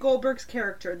where Whoopi Goldberg's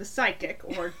character, the psychic,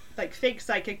 or fake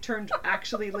psychic turned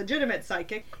actually legitimate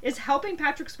psychic, is helping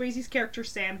Patrick Swayze's character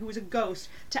Sam, who is a ghost,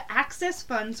 to access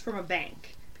funds from a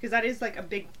bank. Because that is a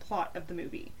big plot of the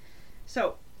movie.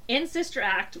 So, in Sister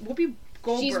Act, Whoopi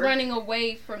Goldberg... She's running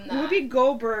away from that. Whoopi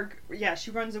Goldberg, she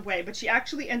runs away, but she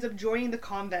actually ends up joining the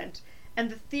convent.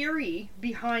 And the theory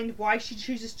behind why she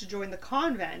chooses to join the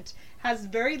convent has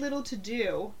very little to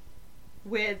do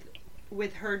with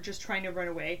her just trying to run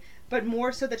away, but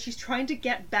more so that she's trying to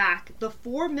get back the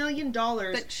 $4 million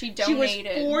that she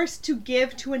donated. She was forced to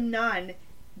give to a nun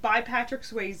by Patrick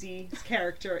Swayze's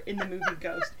character in the movie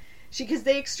Ghost. Because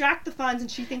they extract the funds, and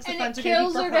she thinks the And funds it are going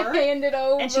kills to be her for to hand it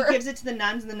over. and she gives it to the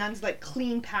nuns, and the nuns like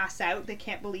clean pass out. They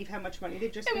can't believe how much money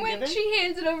they've just And been when given. she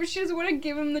hands it over, she doesn't want to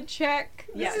give him the check.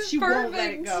 Yeah, This is she perfect. won't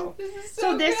let it go. This is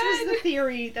So this good. was the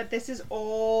theory that this is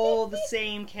all the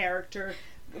same character,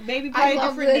 maybe by I a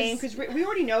love different this. name, because we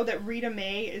already know that Rita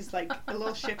May is like a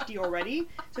little shifty already.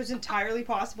 So it's entirely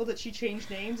possible that she changed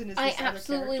names and is this I other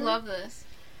absolutely character. love this.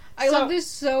 I So, love this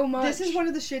so much. This is one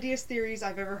of the shittiest theories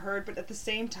I've ever heard, but at the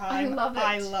same time, love it.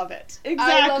 I love it. I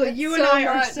Exactly. love it You so and I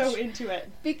are much. so into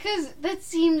it. Because that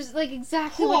seems like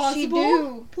exactly what she Plausible.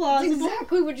 do. Plausible. It's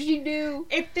exactly what she do.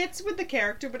 It fits with the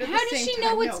character, but at How the does same she time,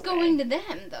 know what's no going way. to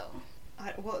them, though?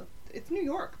 Well, it's New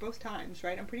York both times,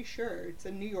 right? I'm pretty sure it's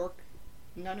a New York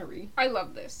nunnery. I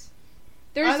love this.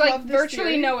 I There's love like this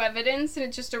virtually theory. no evidence, and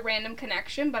it's just a random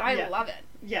connection, but I Yeah. love it.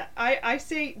 Yeah, I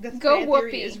say the Go fan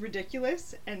theory Whoopi. is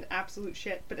ridiculous and absolute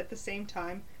shit, but at the same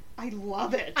time, I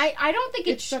love it. I don't think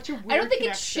It's such a weird I don't think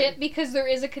connection. it's shit because there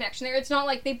is a connection there. It's not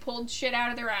like they pulled shit out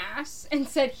of their ass and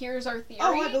said, "Here's our theory."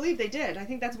 Oh, I believe they did. I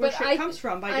think that's where But shit I- comes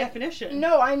from by I- definition.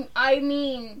 No, I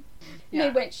mean, Yeah. they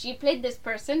went. She played this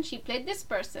person. She played this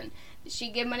person. She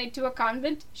gave money to a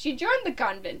convent. She joined the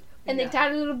convent, and Yeah. they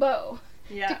tied a little bow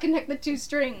to Yeah, connect the two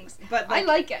strings. but I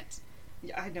like it.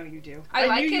 Yeah, I know you do. I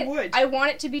like knew it. you would. I want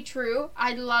it to be true.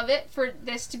 I'd love it for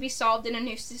this to be solved in a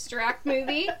new Sister Act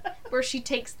movie where she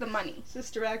takes the money.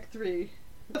 Sister Act 3.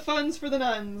 The funds for the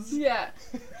nuns. Yeah.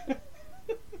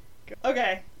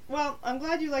 Okay. Well, I'm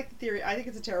glad you like the theory. I think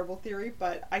it's a terrible theory,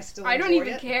 but I still I don't enjoy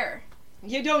even it. care.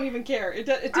 You don't even care. It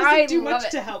doesn't I do love much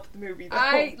it. to help the movie, though.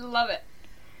 I love it.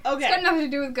 It's got Okay. nothing to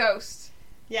do with ghosts.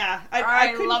 Yeah, I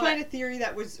I couldn't love find it. a theory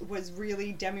that was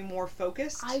Demi Demi Moore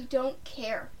focused. I don't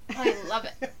care. I love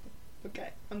it. Okay,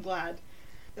 I'm glad.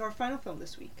 Our final film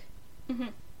this week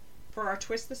Mhm. for our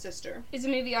Twist the Sister. It's a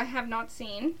movie I have not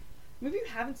seen. Movie you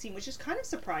haven't seen, which is kind of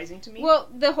surprising to me. Well,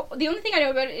 the only thing I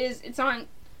know about it is it's on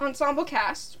Ensemble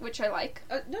Cast, which I like,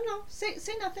 no, say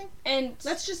nothing. and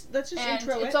Let's just and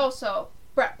intro it's it. also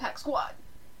Brat Pack Squad.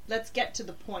 Let's get to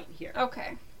the point here.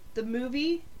 Okay. The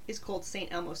movie is called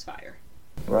St. Elmo's Fire.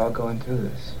 We're all going through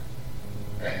this.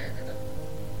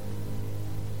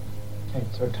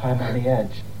 It's our time on the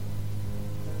edge.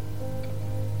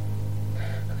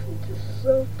 I'm just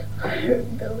so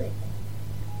tired, Billy.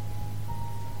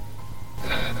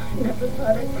 I never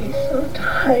thought I'd be so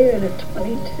tired at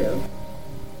 22.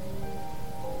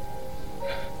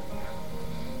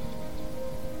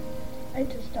 I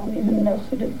just don't even know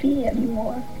who to be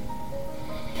anymore.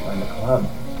 Join the club.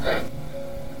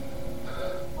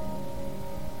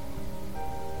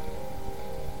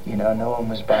 You know, no one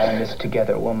was buying this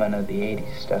together woman of the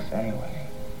 80s stuff anyway.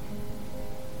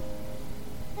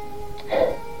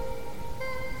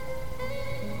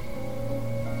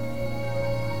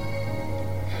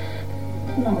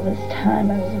 And all this time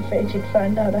I was afraid you'd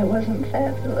find out I wasn't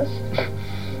fabulous.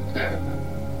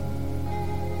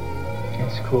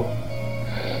 It's cool.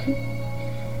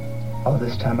 All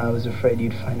this time I was afraid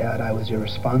you'd find out I was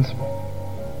irresponsible.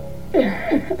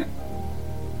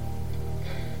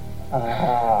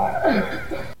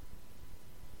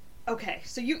 Okay,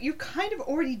 so you kind of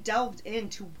already delved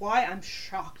into why I'm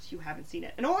shocked you haven't seen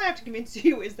it. And all I have to convince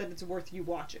you is that it's worth you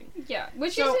watching. Yeah,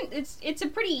 which So- isn't it's a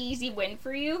pretty easy win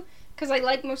for you because I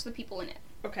like most of the people in it.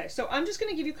 Okay, so I'm just going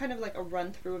to give you kind of like a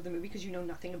run through of the movie because you know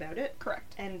nothing about it.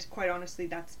 Correct. And quite honestly,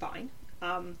 that's fine.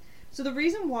 So the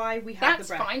reason why we have That's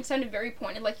the Brat fine. Sounded very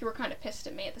pointed, like you were kind of pissed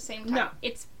at me at the same time. No.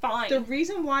 It's fine. The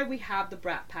reason why we have the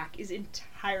Brat Pack is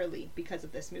entirely because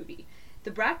of this movie.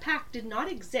 The Brat Pack did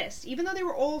not exist, even though they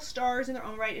were all stars in their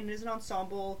own right and it is an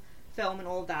ensemble film and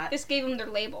all of that. This gave them their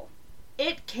label.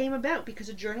 It came about because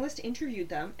a journalist interviewed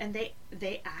them and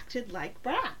they acted like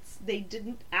brats. They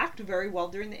didn't act very well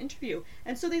during the interview.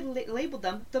 And so they labeled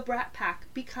them the Brat Pack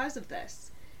because of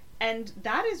this. And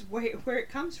that is where it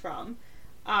comes from.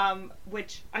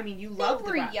 Which, I mean, you love They the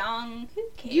were Brat young. Who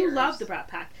cares? You love the Brat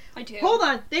Pack. I do. Hold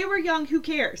on, they were young, who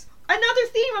cares? Another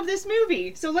theme of this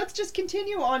movie. So let's just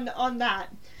continue on that.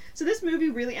 So this movie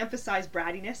really emphasized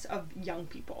brattiness of young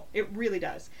people. It really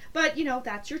does. But, you know,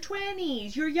 that's your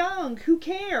 20s. You're young. Who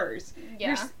cares?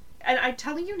 Yeah. And I'm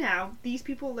telling you now, these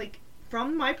people, like,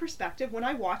 from my perspective, when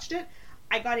I watched it,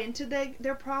 I got into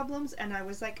their problems and I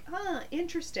was like,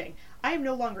 interesting. I am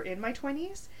no longer in my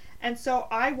 20s. And so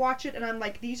I watch it and I'm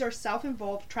like, these are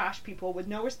self-involved trash people with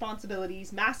no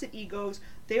responsibilities, massive egos.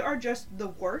 They are just the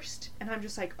worst. And I'm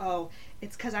just like, oh,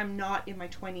 it's because I'm not in my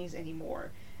 20s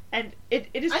anymore. And it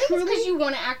is I think truly... it's because you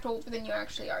want to act older than you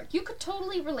actually are. You could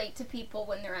totally relate to people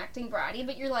when they're acting bratty,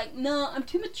 but you're like, no, I'm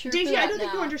too mature Daisy, for that I don't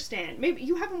think now. you understand. Maybe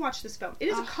you haven't watched this film. It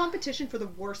is a competition for the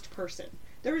worst person.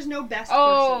 There is no best person.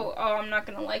 Oh, I'm not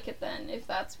gonna like it then, if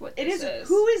that's what this is.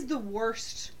 Who is the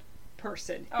worst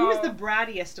person? Who is the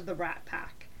brattiest of the Brat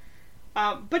Pack?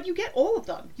 But you get all of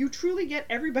them. You truly get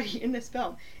everybody in this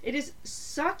film. It is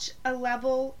such a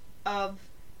level of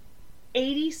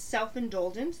 80s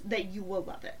self-indulgence that you will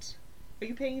love it. Are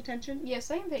you paying attention? Yes,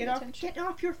 I am paying attention. Get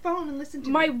off your phone and listen to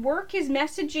me. My work is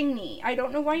messaging me. I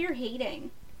don't know why you're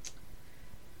hating.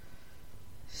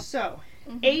 So,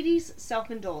 80s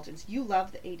self-indulgence. You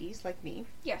love the 80s like me.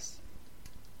 Yes.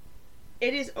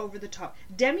 It is over the top.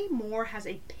 Demi Moore has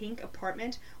a pink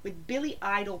apartment with Billy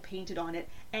Idol painted on it,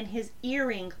 and his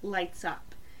earring lights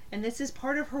up. And this is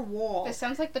part of her wall. This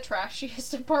sounds like the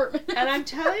trashiest apartment. And I'm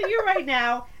telling you right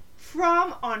now,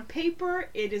 from on paper,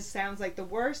 sounds like the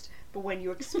worst, but when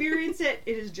you experience it,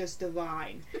 it is just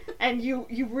divine. And you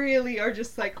really are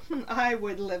just like, I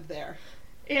would live there.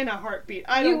 In a heartbeat.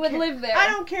 You would live there. I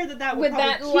don't care that would with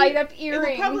that light up earring. It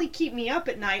would probably keep me up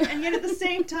at night, and yet at the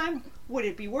same time, would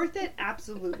it be worth it?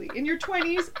 Absolutely. In your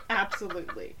 20s,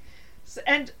 absolutely. So,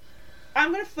 and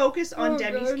I'm going to focus on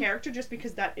Demi's character just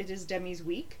because it is Demi's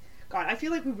week. God, I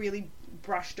feel like we really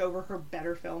brushed over her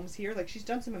better films here. Like, she's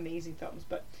done some amazing films,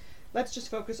 but let's just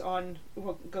focus on,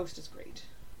 well, Ghost is great.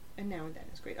 And Now and Then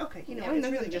is great. Okay, you know what? It's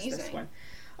really just this one.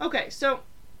 Okay, so,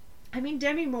 I mean,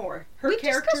 Demi Moore, we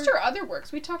discussed her other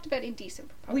works. We talked about Indecent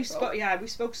Proposal. We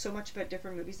spoke so much about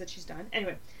different movies that she's done.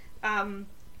 Anyway,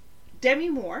 Demi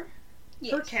Moore,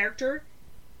 yes. Her character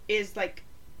is like,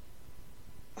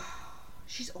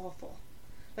 she's awful.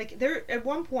 Like, there, at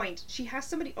one point, she has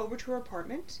somebody over to her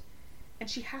apartment, and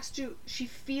she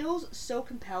feels so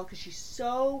compelled because she's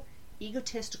so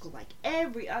egotistical, like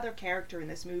every other character in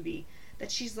this movie,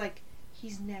 that she's like,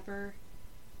 he's never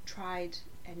tried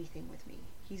anything with me.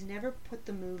 He's never put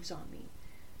the moves on me.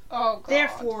 Oh, God.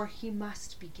 Therefore, he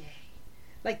must be gay.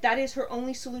 Like, that is her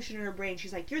only solution in her brain.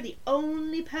 She's like, you're the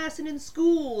only person in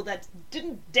school that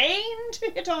didn't deign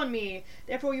to hit on me.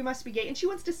 Therefore, you must be gay. And she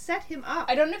wants to set him up.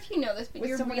 I don't know if you know this, but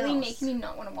you're really else. making me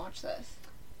not want to watch this.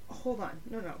 Hold on.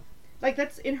 No. Like,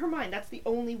 that's, in her mind, that's the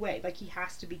only way. Like, he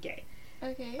has to be gay.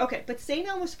 Okay, but St.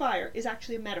 Elmo's Fire is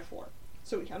actually a metaphor.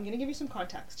 So, I'm going to give you some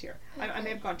context here. Okay. I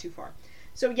may have gone too far.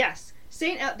 So, yes,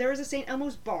 there is a St.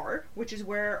 Elmo's bar, which is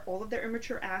where all of their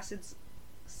immature acids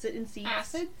sit in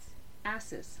seats.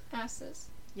 Asses.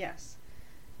 Yes.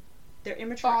 They're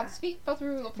immature.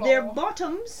 Their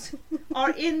bottoms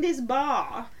are in this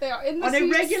bar. They are in the on seats.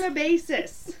 A regular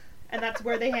basis. And that's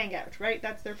where they hang out, right?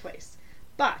 That's their place.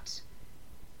 But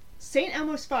St.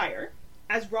 Elmo's Fire,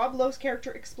 as Rob Lowe's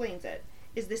character explains it,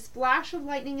 is this flash of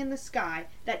lightning in the sky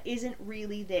that isn't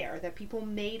really there, that people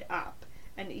made up.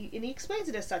 And he explains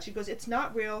it as such. He goes, it's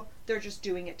not real, they're just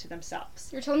doing it to themselves.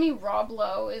 You're telling me Rob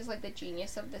Lowe is like the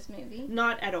genius of this movie?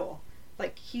 Not at all.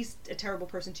 Like, he's a terrible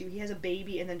person too. He has a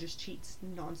baby and then just cheats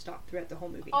nonstop throughout the whole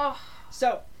movie. Oh.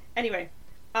 So, anyway.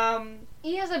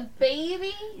 He has a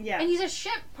baby? Yeah. And he's a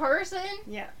shit person?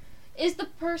 Yeah. Is the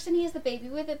person he has the baby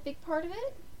with a big part of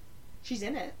it? She's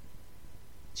in it.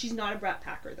 She's not a brat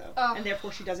packer, though. Oh, and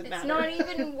therefore she doesn't matter. It's not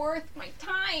even worth my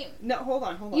time. No, hold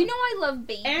on. You know I love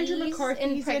babies Andrew McCarthy's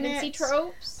and pregnancy in it.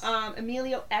 tropes.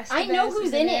 Emilio Estevez I know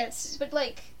who's in it, but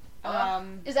like...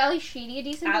 is Ali Sheedy a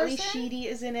decent person? Ali Sheedy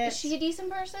is in it. Is she a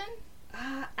decent person?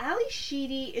 Ali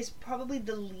Sheedy is probably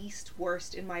the least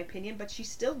worst in my opinion, but she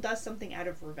still does something out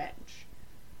of revenge.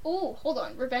 Oh, hold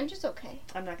on. Revenge is okay.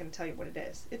 I'm not going to tell you what it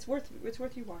is. It's worth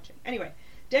you watching. Anyway,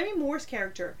 Demi Moore's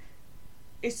character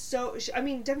is so...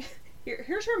 Demi...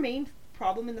 Here's her main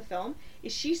problem in the film,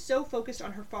 is she's so focused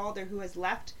on her father who has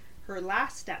left her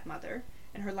last stepmother,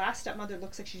 and her last stepmother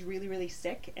looks like she's really, really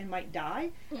sick and might die,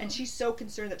 and she's so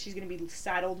concerned that she's going to be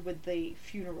saddled with the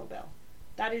funeral bill.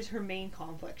 That is her main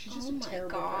conflict. She's just a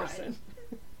terrible person.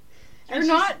 You're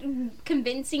not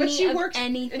convincing me of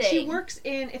anything. And she works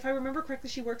in, if I remember correctly,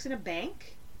 she works in a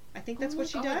bank. I think that's what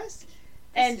she does.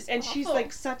 And she's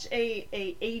like such a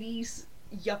 80s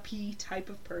yuppie type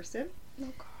of person. Oh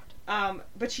God.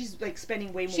 But she's like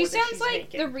spending way more. She sounds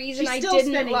like the reason I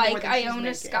didn't like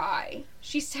Iona Sky.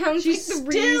 She sounds like the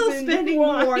reason still spending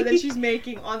more than she's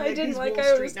making on these Wall Street numbers. I didn't like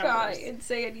Iona Sky and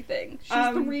say anything.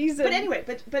 She's the reason. But anyway,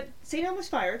 but St. Elmo's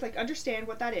Fire, like, understand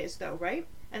what that is, though, right?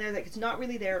 And they're like, it's not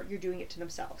really there. You're doing it to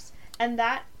themselves, and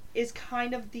that is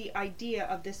kind of the idea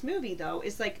of this movie, though.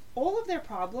 Is like all of their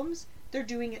problems, they're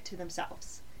doing it to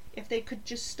themselves. If they could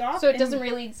just stop... So it doesn't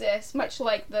really exist, much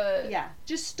like the... Yeah,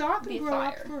 just stop and grow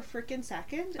up for a freaking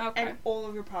second, and all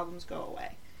of your problems go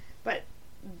away. But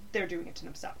they're doing it to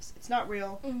themselves. It's not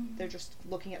real. They're just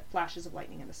looking at flashes of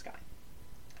lightning in the sky.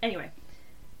 Anyway,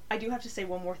 I do have to say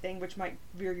one more thing, which might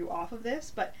veer you off of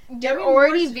this, but You're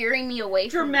already veering me away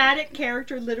from dramatic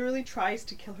character literally tries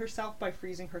to kill herself by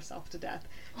freezing herself to death.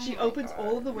 She opens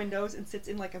all of the windows and sits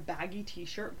in like a baggy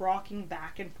t-shirt, rocking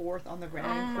back and forth on the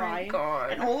ground, crying.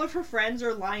 And all of her friends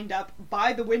are lined up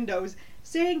by the windows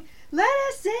saying, "Let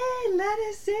us in, let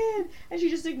us in." And she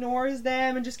just ignores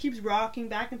them and just keeps rocking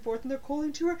back and forth, and they're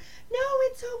calling to her, "No,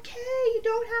 it's okay, you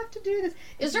don't have to do this."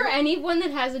 Is there anyone that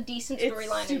has a decent storyline in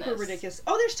this? It's super ridiculous.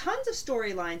 Oh, there's tons of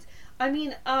storylines. I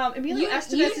mean, Emilio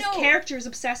Estevez's character is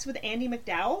obsessed with Andie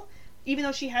MacDowell. Even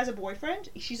though she has a boyfriend,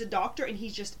 she's a doctor, and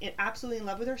he's just absolutely in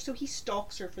love with her, so he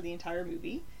stalks her for the entire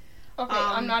movie. Okay,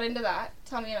 I'm not into that.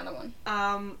 Tell me another one.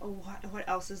 What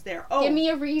else is there? Oh, give me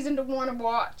a reason to want to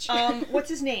watch. What's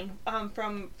his name?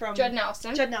 From Judd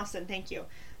Nelson. Judd Nelson, thank you.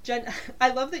 Judd, I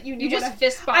love that you knew. You just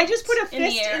fist bumped. I just put a fist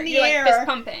in the air, like fist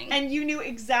pumping, and you knew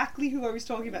exactly who I was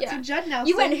talking about. Yeah. So Judd Nelson.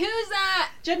 You went, who's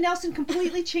that? Judd Nelson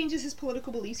completely changes his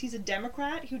political beliefs. He's a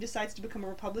Democrat who decides to become a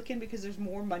Republican because there's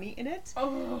more money in it.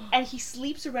 Oh. And he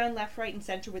sleeps around left, right, and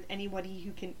center with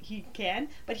anybody he can.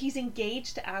 But he's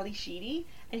engaged to Ali Sheedy,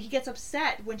 and he gets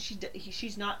upset when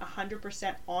she's not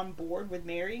 100% on board with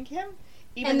marrying him,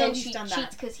 even though he's done that. And then she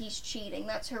cheats because he's cheating.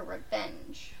 That's her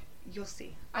revenge. You'll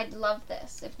see. I'd love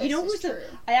this if this is true.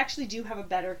 I actually do have a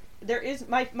better... There is...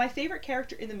 My favorite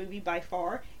character in the movie by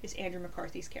far is Andrew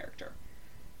McCarthy's character.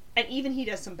 And even he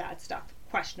does some bad stuff.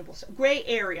 Questionable stuff. Gray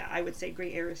area, I would say.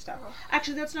 Gray area stuff.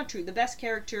 Actually, that's not true. The best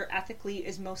character, ethically,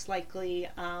 is most likely...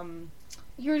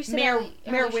 you already said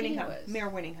Mayor Winningham.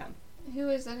 Mayor Winningham. Who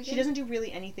is that again? She doesn't do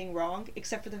really anything wrong,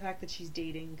 except for the fact that she's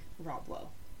dating Rob Lowe.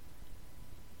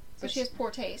 So she has poor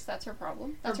taste. That's her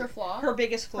problem. That's her flaw. Her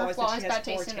biggest flaw is that she has bad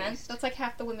poor taste in men. That's like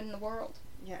half the women in the world.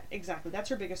 Yeah, exactly. That's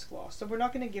her biggest flaw. So we're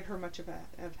not going to give her much of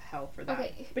hell for that.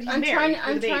 Okay, but he's I'm married.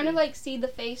 I'm trying to like see the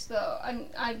face though.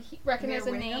 I recognize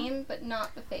the name, but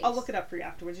not the face. I'll look it up for you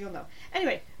afterwards. You'll know.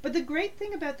 Anyway, but the great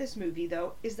thing about this movie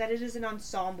though is that it is an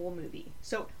ensemble movie.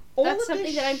 So that's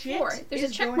something that I'm for. There's a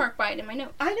check mark by it in my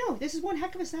notes. I know. This is one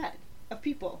heck of a set of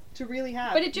people to really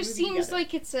have. But it just seems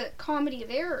like it's a comedy of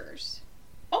errors.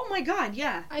 Oh my god,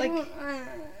 yeah.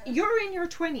 You're in your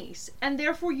 20s, and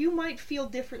therefore you might feel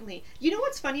differently. You know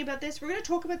what's funny about this? We're going to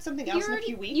talk about something else in a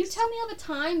few weeks. You tell me all the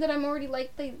time that I'm already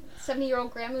like the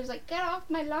 70-year-old grandma who's like, get off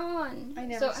my lawn. I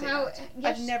never say that.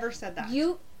 I've never said that.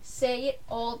 You say it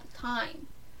all the time.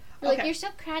 You're like, you're so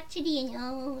crotchety and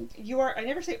old. I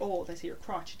never say old, I say you're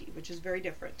crotchety, which is very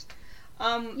different.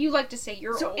 You like to say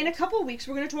you're old. So in a couple of weeks,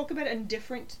 we're going to talk about a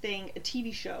different thing, a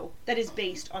TV show that is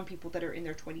based on people that are in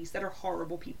their 20s, that are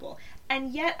horrible people.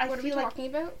 And yet, I feel like... What are we talking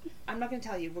about? I'm not going to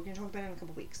tell you. We're going to talk about it in a couple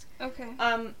of weeks. Okay.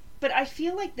 But I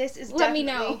feel like this is Let me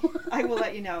know. I will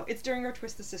let you know. It's during our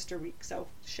Twist the Sister week, so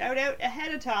shout out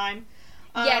ahead of time.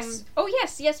 Yes. Oh,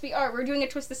 yes, we are. We're doing a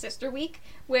Twist the Sister week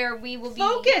where we will be...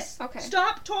 Focus! Okay.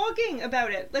 Stop talking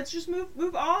about it. Let's just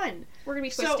move on. We're going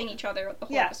to be twisting each other the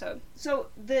whole episode. So,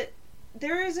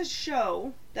 there is a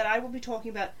show that I will be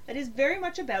talking about that is very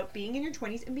much about being in your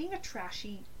 20s and being a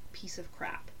trashy piece of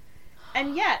crap.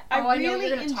 And yet, I really know what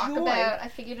you're gonna talk about. I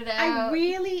figured it out. I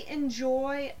really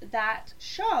enjoy that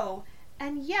show,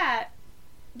 and yet...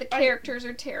 The characters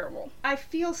are terrible. I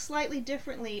feel slightly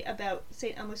differently about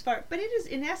St. Elmo's Fire, but it is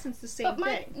in essence the same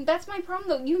thing. That's my problem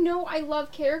though. You know I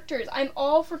love characters. I'm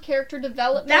all for character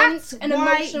development and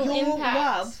emotional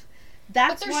impact.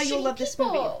 That's why you'll love this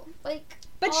movie.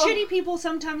 But shitty people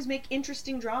sometimes make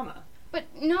interesting drama. But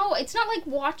no, it's not like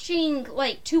watching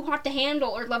like Too Hot to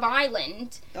Handle or Love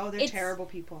Island. Oh, they're terrible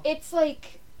people. It's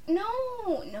like no.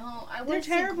 I want to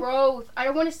see growth. I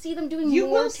don't want to see them doing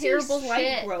more terrible shit.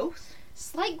 Slight growth.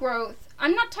 Slight growth.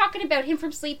 I'm not talking about him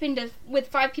from sleeping with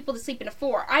 5 people to sleep in a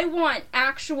 4. I want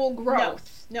actual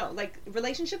growth. No, like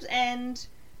relationships end.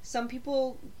 Some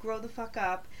people grow the fuck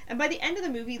up. And by the end of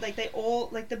the movie, like they all,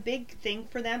 like the big thing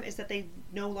for them is that they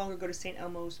no longer go to St.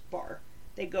 Elmo's bar.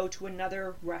 They go to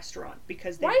another restaurant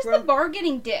because they Why is the bar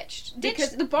getting ditched?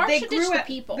 Because the bar should ditch the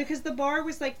people. Because the bar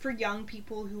was like for young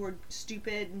people who were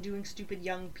stupid and doing stupid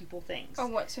young people things. Oh,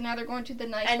 what? So now they're going to the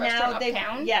nice restaurant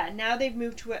uptown? Now they've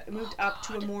moved up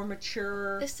to a more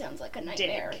mature... This sounds like a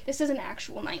nightmare. This is an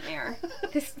actual nightmare.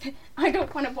 I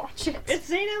don't want to watch it. It's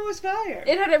St. Elmo's Fire.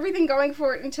 It had everything going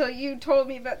for it until you told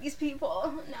me about these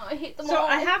people. Now I hate them all. So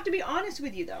I have to be honest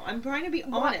with you, though. I'm trying to be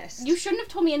honest. You shouldn't have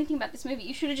told me anything about this movie.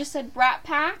 You should have just said Brat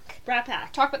Pack.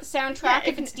 Talk about the soundtrack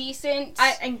if it's decent.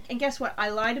 And guess what? I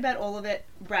lied about all of it.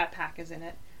 Brat Pack is in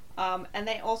it. And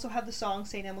they also have the song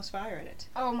St. Elmo's Fire in it.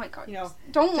 Oh my god. You know,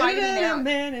 don't lie to me now.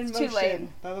 Man in it's motion. Too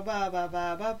late. Ba ba ba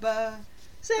ba ba ba.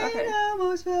 St.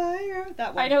 Elmo's Fire.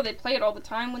 That one. I know, they play it all the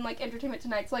time when, like, Entertainment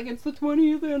Tonight's like, it's the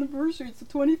 20th anniversary, it's the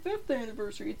 25th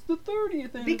anniversary, it's the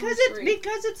 30th anniversary.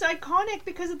 Because it's iconic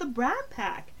because of the Brat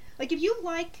Pack. Like, if you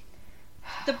like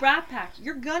the Brat Pack,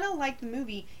 you're gonna like the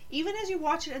movie, even as you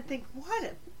watch it and think, what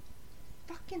a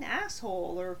fucking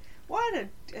asshole, or what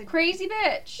a crazy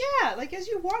bitch. Yeah, like, as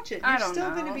you watch it, you're still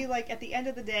gonna be like, at the end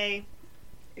of the day,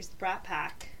 it's the Brat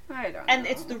Pack. I don't know. And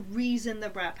it's the reason the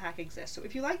Brat Pack exists. So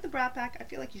if you like the Brat Pack, I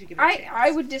feel like you should give it a chance. I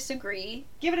would disagree.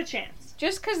 Give it a chance.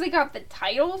 Just because they got the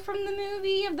title from the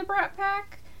movie of the Brat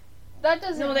Pack, that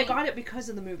doesn't No, they got it because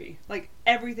of the movie. Like,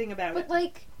 everything about it. But,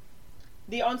 like,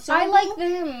 the ensemble, I like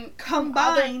them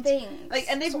combined other things. Like,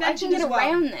 and they've so mentioned I can as get well.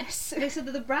 around this. They said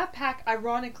that the Brat Pack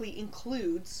ironically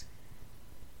includes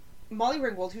Molly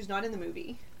Ringwald, who's not in the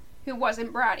movie, who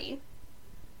wasn't bratty,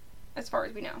 as far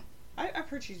as we know. I've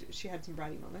heard she had some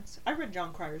bratty moments. I read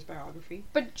John Cryer's biography.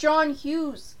 But John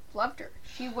Hughes loved her.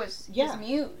 She was his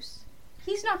muse.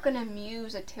 He's not going to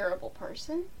muse a terrible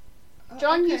person.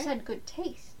 John Hughes had good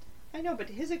taste. I know, but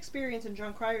his experience and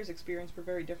John Cryer's experience were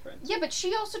very different. Yeah, but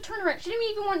she also turned around. She didn't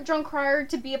even want John Cryer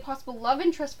to be a possible love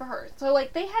interest for her. So,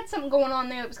 like, they had something going on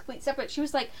there that was completely separate. She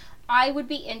was like, I would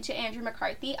be into Andrew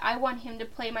McCarthy. I want him to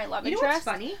play my love interest. You know what's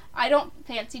funny? I don't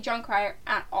fancy John Cryer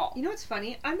at all. You know what's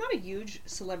funny? I'm not a huge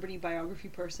celebrity biography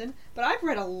person, but I've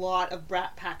read a lot of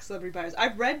Brat Pack celebrity bios.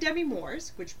 I've read Demi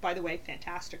Moore's, which, by the way,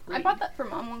 fantastic read. I bought that for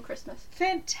Mom one Christmas.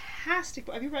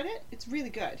 Fantastic. Have you read it? It's really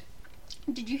good.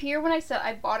 Did you hear when I said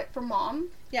I bought it for Mom?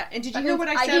 Yeah, and did you hear what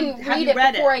I said? I didn't read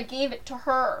it before I gave it to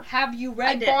her. Have you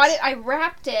read it? I bought it, I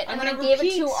wrapped it, and then I gave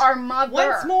it to our mother.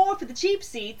 Once more for the cheap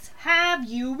seats. Have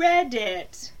you read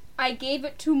it? I gave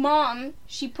it to Mom.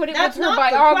 She put it That's with her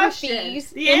not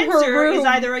biographies the in her answer room. is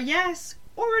either a yes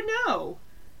or a no.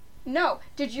 No.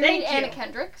 Did you read Anna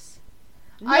Kendrick's?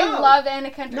 No. I love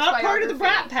Anna Kendrick's biography. Not part of the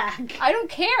Brat Pack. I don't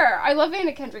care. I love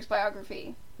Anna Kendrick's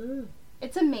biography. Ooh.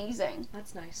 It's amazing.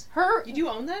 That's nice. You do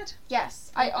own that?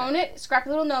 Yes. Okay. I own it. Scrappy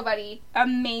Little Nobody.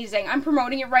 Amazing. I'm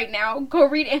promoting it right now. Go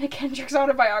read Anna Kendrick's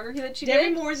autobiography that she did.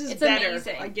 Demi Moore's is better.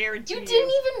 Amazing. I guarantee you. You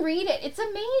didn't even read it. It's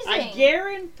amazing. I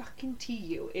guarantee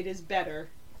you it is better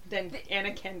than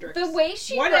Anna Kendrick's. The way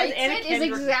she writes it is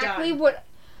exactly what...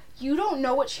 You don't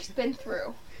know what she's been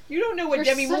through. You don't know what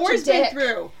Demi Moore's been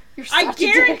through. I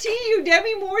guarantee you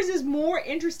Demi Moore's is more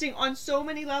interesting on so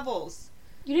many levels.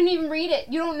 You didn't even read it.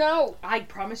 You don't know. I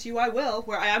promise you I will.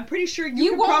 I'm pretty sure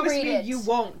you can promise me you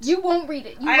won't. You won't read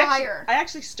it. You liar. I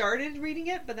actually started reading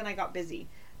it, but then I got busy.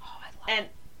 Oh, I love it. And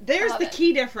there's the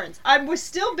key difference. I was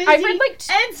still busy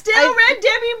and still read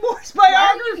Demi Moore's biography.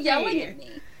 Why are you yelling at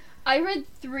me? I read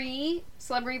 3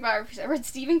 celebrity biographies. I read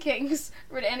Stephen King's,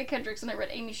 I read Anna Kendrick's, and I read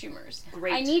Amy Schumer's.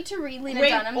 Great. I need to read Lena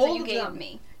Dunham's that you gave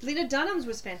me. Lena Dunham's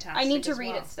was fantastic. I need to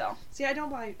read it still. See, I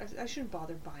shouldn't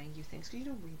bother buying you things because you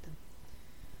don't read them.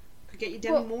 Could get you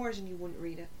Demi Moore's and you wouldn't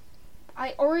read it.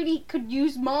 I already could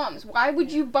use Mom's. Why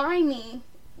would you buy me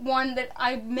one that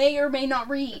I may or may not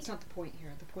read? That's not the point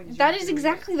here. The point is that is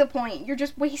exactly the point. You're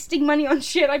just wasting money on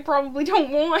shit I probably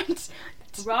don't want.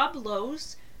 Rob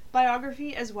Lowe's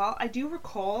biography as well. I do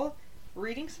recall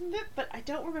reading some of it, but I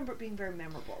don't remember it being very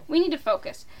memorable. We need to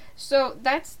focus. So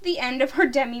that's the end of our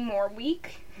Demi Moore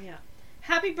week. Yeah.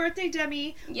 Happy birthday,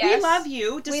 Demi. Yes. We love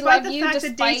you, despite the fact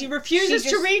that Daisy refuses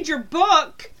to read your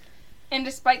book. And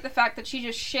despite the fact that she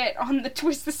just shit on the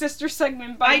Twist the Sister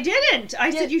segment. I didn't. I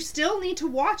said you still need to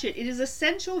watch it. It is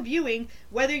essential viewing,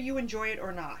 whether you enjoy it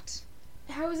or not.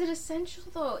 How is it essential,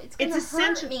 though? It's going to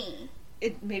hurt me.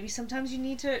 Maybe sometimes you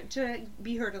need to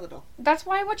be hurt a little. That's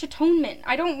why I watch Atonement.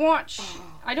 I don't watch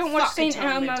St.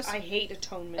 Elmo's. I hate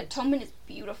Atonement. Atonement is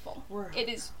beautiful. It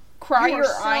is cry your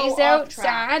eyes out,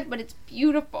 sad, but it's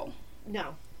beautiful.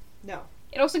 No.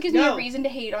 It also gives me a reason to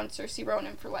hate on Saoirse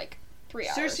Ronan for 3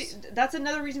 hours. That's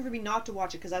another reason for me not to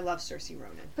watch it, because I love Saoirse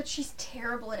Ronan. But she's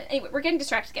terrible in it. Anyway, we're getting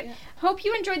distracted again. Yeah. Hope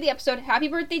you enjoyed the episode. Happy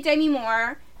birthday, Demi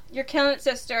Moore. You're killing it,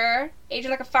 sister.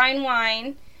 Aging like a fine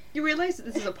wine. You realize that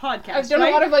this is a podcast, I've done a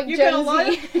lot of You've Gen done a lot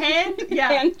Z of hand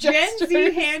gestures. Gen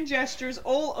Z hand gestures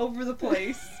all over the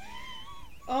place.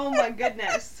 Oh my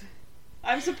goodness.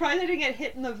 I'm surprised I didn't get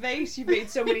hit in the face. You made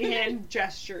so many hand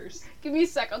gestures. Give me a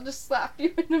sec. I'll just slap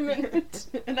you in a minute.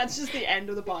 And that's just the end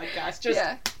of the podcast.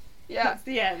 Yeah. Yeah. That's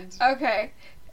the end. Okay.